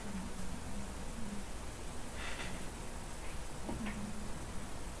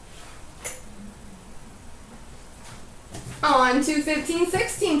 On to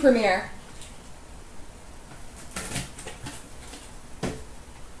 15-16 Premier.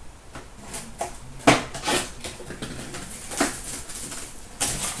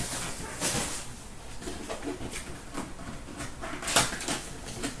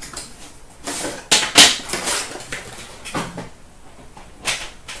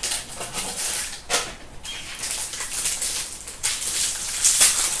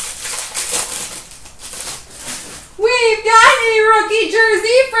 Rookie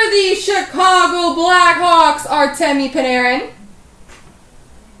jersey for the Chicago Blackhawks, Artemi Panarin.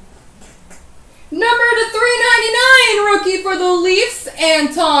 Number to 399, rookie for the Leafs,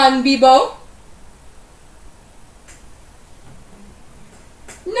 Anton Bibeau.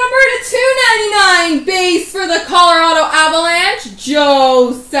 Number to 299, base for the Colorado Avalanche,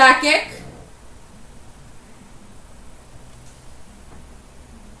 Joe Sakic.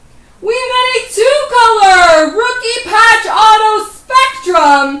 We've got a 2-color rookie patch auto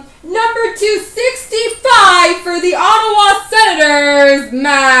spectrum, number 265 for the Ottawa Senators,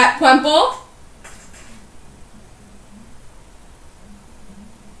 Matt Puempel.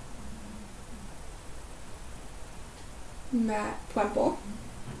 Matt Puempel.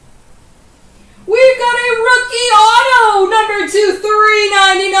 We've got a rookie auto, number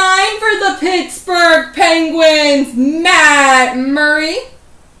 399 for the Pittsburgh Penguins, Matt Murray.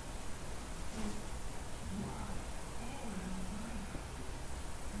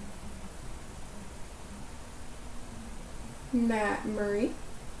 Matt Murray.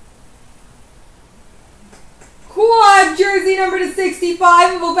 Quad jersey number to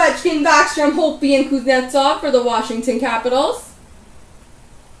 65 of Ovechkin, Backstrom, Holtby, and Kuznetsov for the Washington Capitals.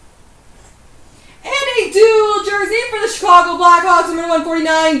 And a dual jersey for the Chicago Blackhawks, number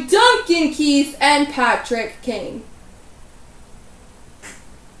 149, Duncan Keith and Patrick Kane.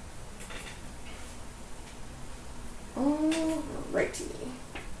 Alrighty.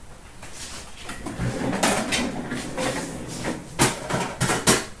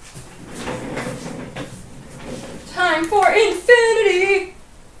 Time for infinity!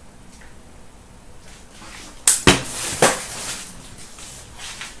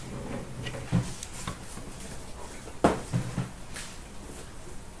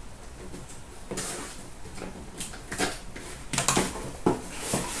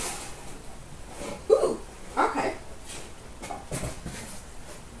 Ooh, okay.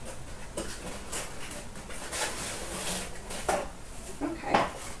 Okay.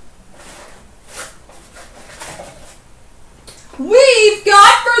 We've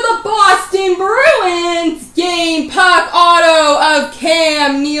got for the Boston Bruins, game puck auto of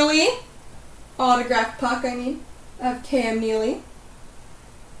Cam Neely. Autographed puck, I mean, of Cam Neely.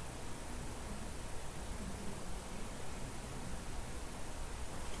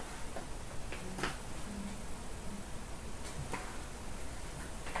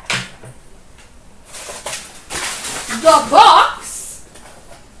 The box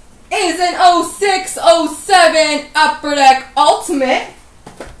is an 06-07 Upper Deck Ultimate.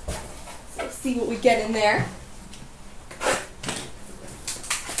 So let's see what we get in there.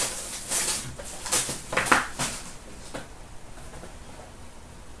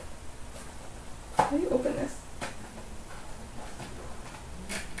 How do you open this?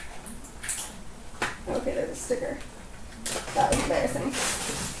 Okay, there's a sticker. That was embarrassing.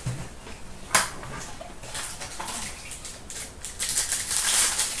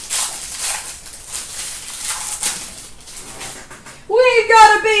 We've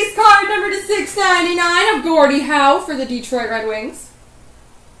got a base card number to 699 of Gordie Howe for the Detroit Red Wings.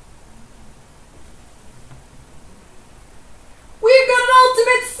 We've got an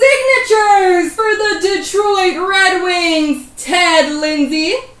Ultimate Signatures for the Detroit Red Wings, Ted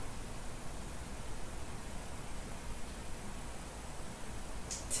Lindsay.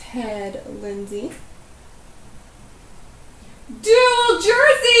 Ted Lindsay. Dual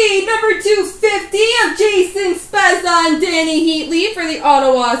jersey, number 250 of Jason Spezza and Danny Heatley for the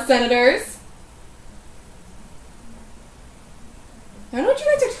Ottawa Senators. I don't know what you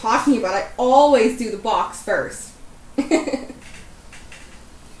guys are talking about. I always do the box first. And an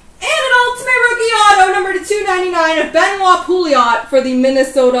Ultimate Rookie Auto, number 299 of Benoit Pouliot for the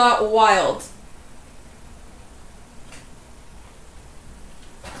Minnesota Wild.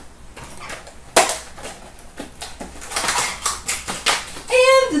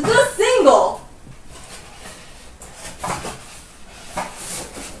 The single.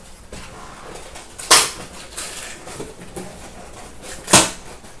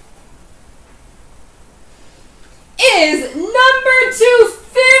 Is number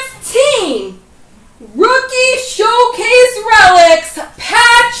 215 Rookie Showcase Relics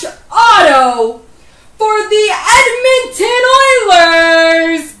Patch Auto for the Edmonton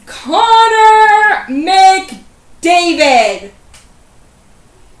Oilers, Connor McDavid.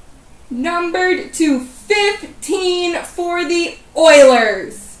 Numbered to 15 for the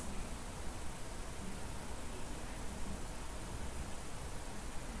Oilers.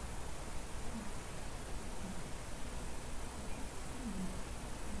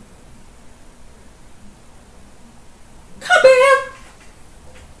 Kabam!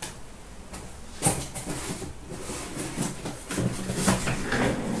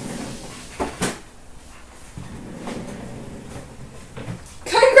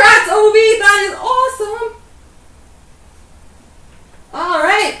 Congrats, Obi! That is awesome!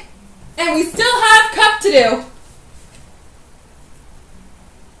 Alright. And we still have Cup to do.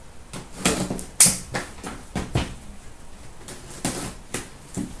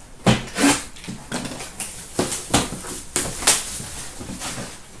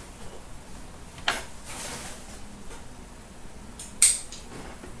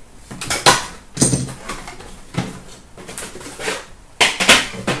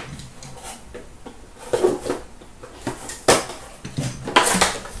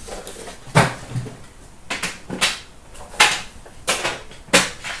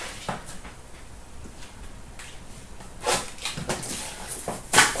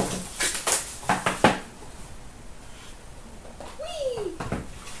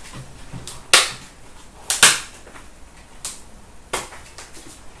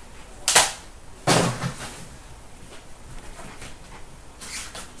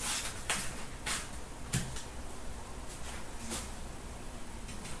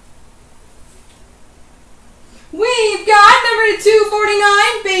 We've got number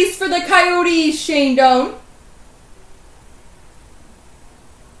 249, base for the Coyotes, Shane Doan.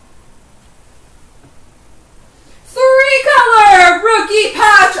 Three-color rookie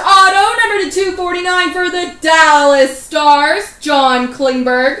patch auto, number 249 for the Dallas Stars, John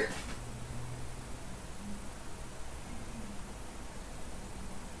Klingberg.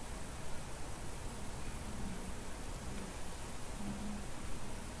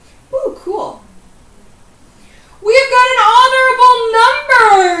 Ooh, cool. We've got an honorable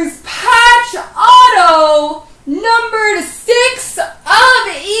numbers patch auto, numbered 6 of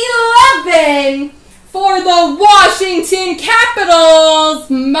 11 for the Washington Capitals,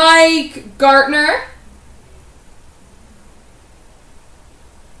 Mike Gartner.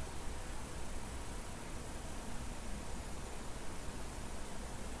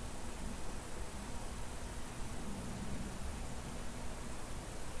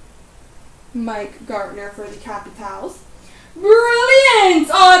 Mike Gartner for the Capitals. Brilliant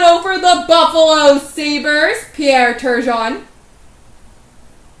auto for the Buffalo Sabres, Pierre Turgeon.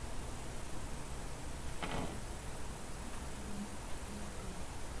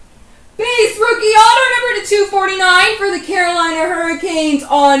 Base rookie auto number 249 for the Carolina Hurricanes,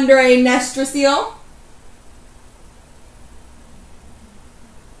 Andre Nestrasil.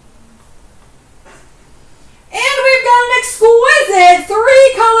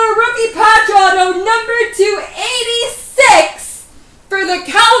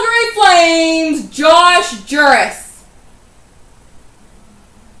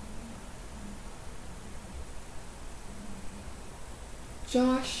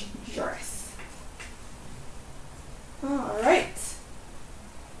 luxurious. All right.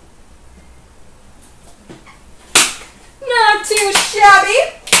 Not too shabby.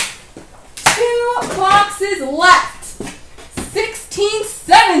 2 boxes left.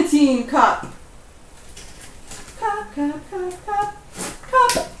 16-17 cup. Cup, cup, cup, cup,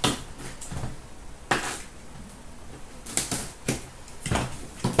 cup.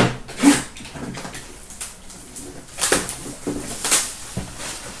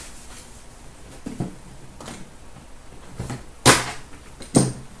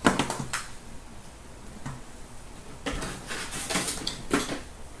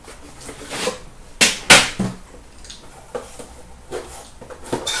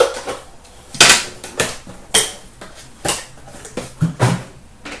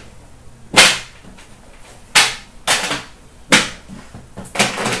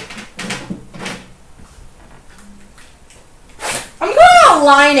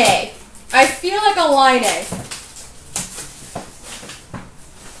 Line A. I feel like a line A.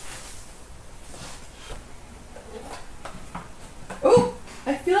 Ooh,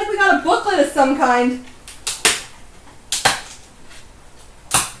 I feel like we got a booklet of some kind.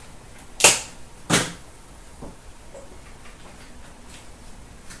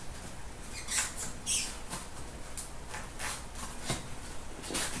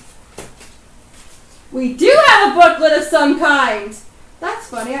 We do have a booklet of some kind. That's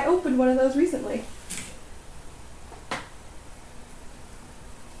funny, I opened one of those recently.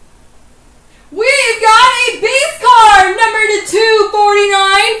 We've got a base card, number to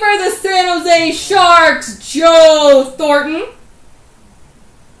 249 for the San Jose Sharks, Joe Thornton.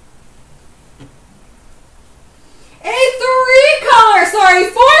 A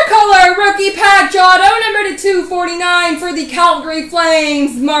 4-color rookie patch auto, number to 249 for the Calgary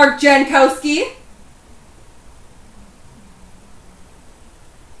Flames, Mark Jankowski.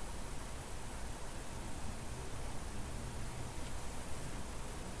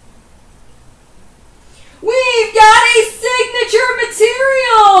 We've got a signature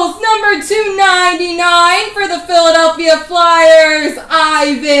materials, number 299 for the Philadelphia Flyers,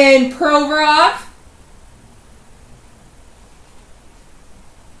 Ivan Provorov.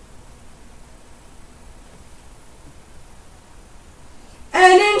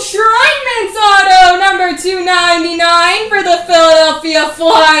 An enshrinements auto, number 299 for the Philadelphia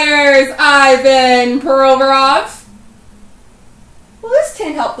Flyers, Ivan Provorov. Well, this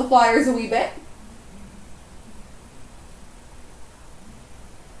tin helped the Flyers a wee bit.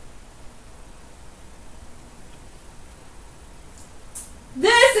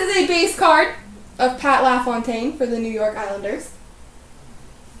 This is a base card of Pat LaFontaine for the New York Islanders.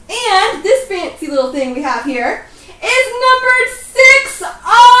 And this fancy little thing we have here is numbered 6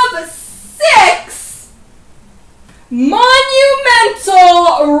 of 6. Monumental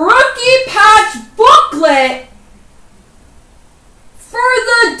rookie patch booklet for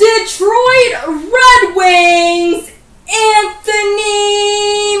the Detroit Red Wings, Anthony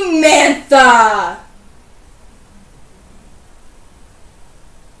Mantha.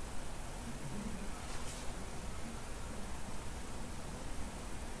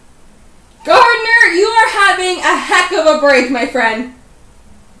 Gardner, you are having a heck of a break, my friend.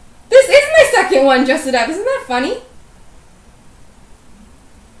 This is my second one, Just It Up. Isn't that funny?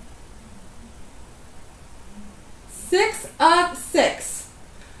 Six of 6.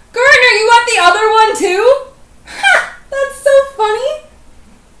 Gardner, you got the other one too? Ha! That's so funny.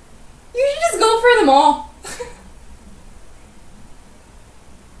 You should just go for them all.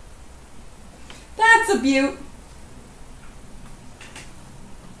 That's a beaut.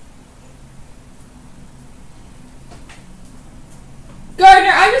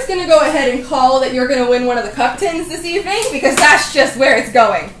 Gardner, I'm just going to go ahead and call that you're going to win one of the cup tins this evening because that's just where it's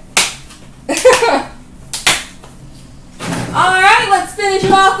going. Alright, let's finish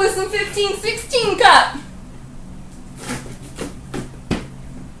it off with some 15-16 cup.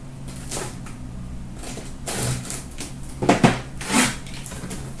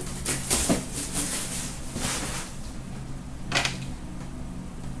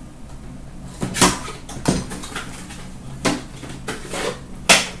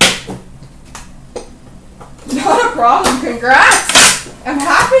 Not a problem. Congrats. I'm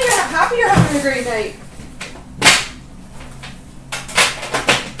happy you're having a great night.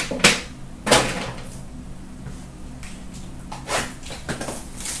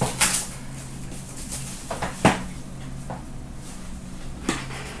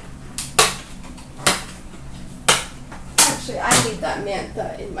 Actually, I need that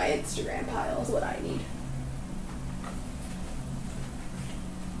Mantha in my Instagram pile is what I need.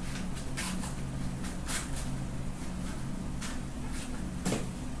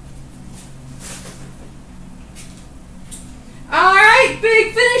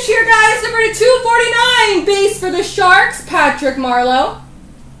 number to 249, base for the Sharks, Patrick Marleau.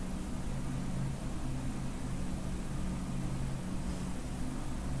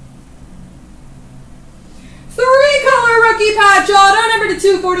 Three-color rookie patch auto, number to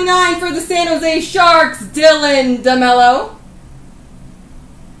 249 for the San Jose Sharks, Dylan DeMello.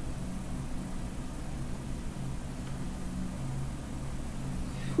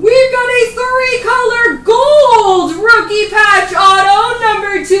 We've got a three-color gold rookie patch auto,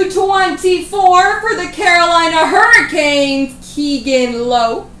 number 224 for the Carolina Hurricanes, Keegan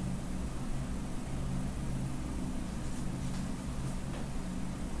Lowe.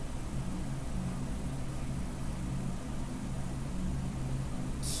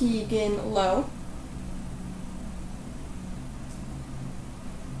 Keegan Lowe.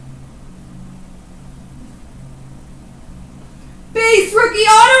 Base rookie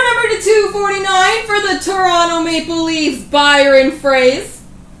auto number to 249 for the Toronto Maple Leafs, Byron Frazee.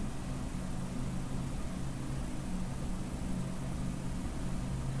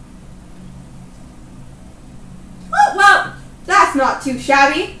 Oh, well, that's not too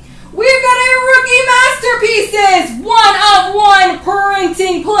shabby. We've got a rookie masterpieces, 1/1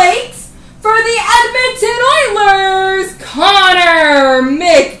 printing plates for the Edmonton Oilers, Connor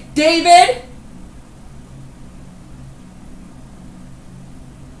McDavid.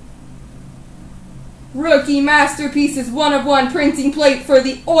 Rookie masterpieces, 1/1 printing plate for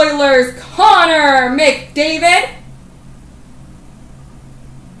the Oilers, Connor McDavid.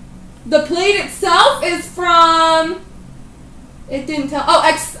 The plate itself is from, it didn't tell, oh,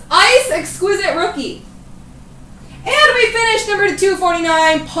 Ice Exquisite Rookie. And we finished number to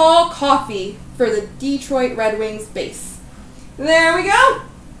 249, Paul Coffey for the Detroit Red Wings base. There we go.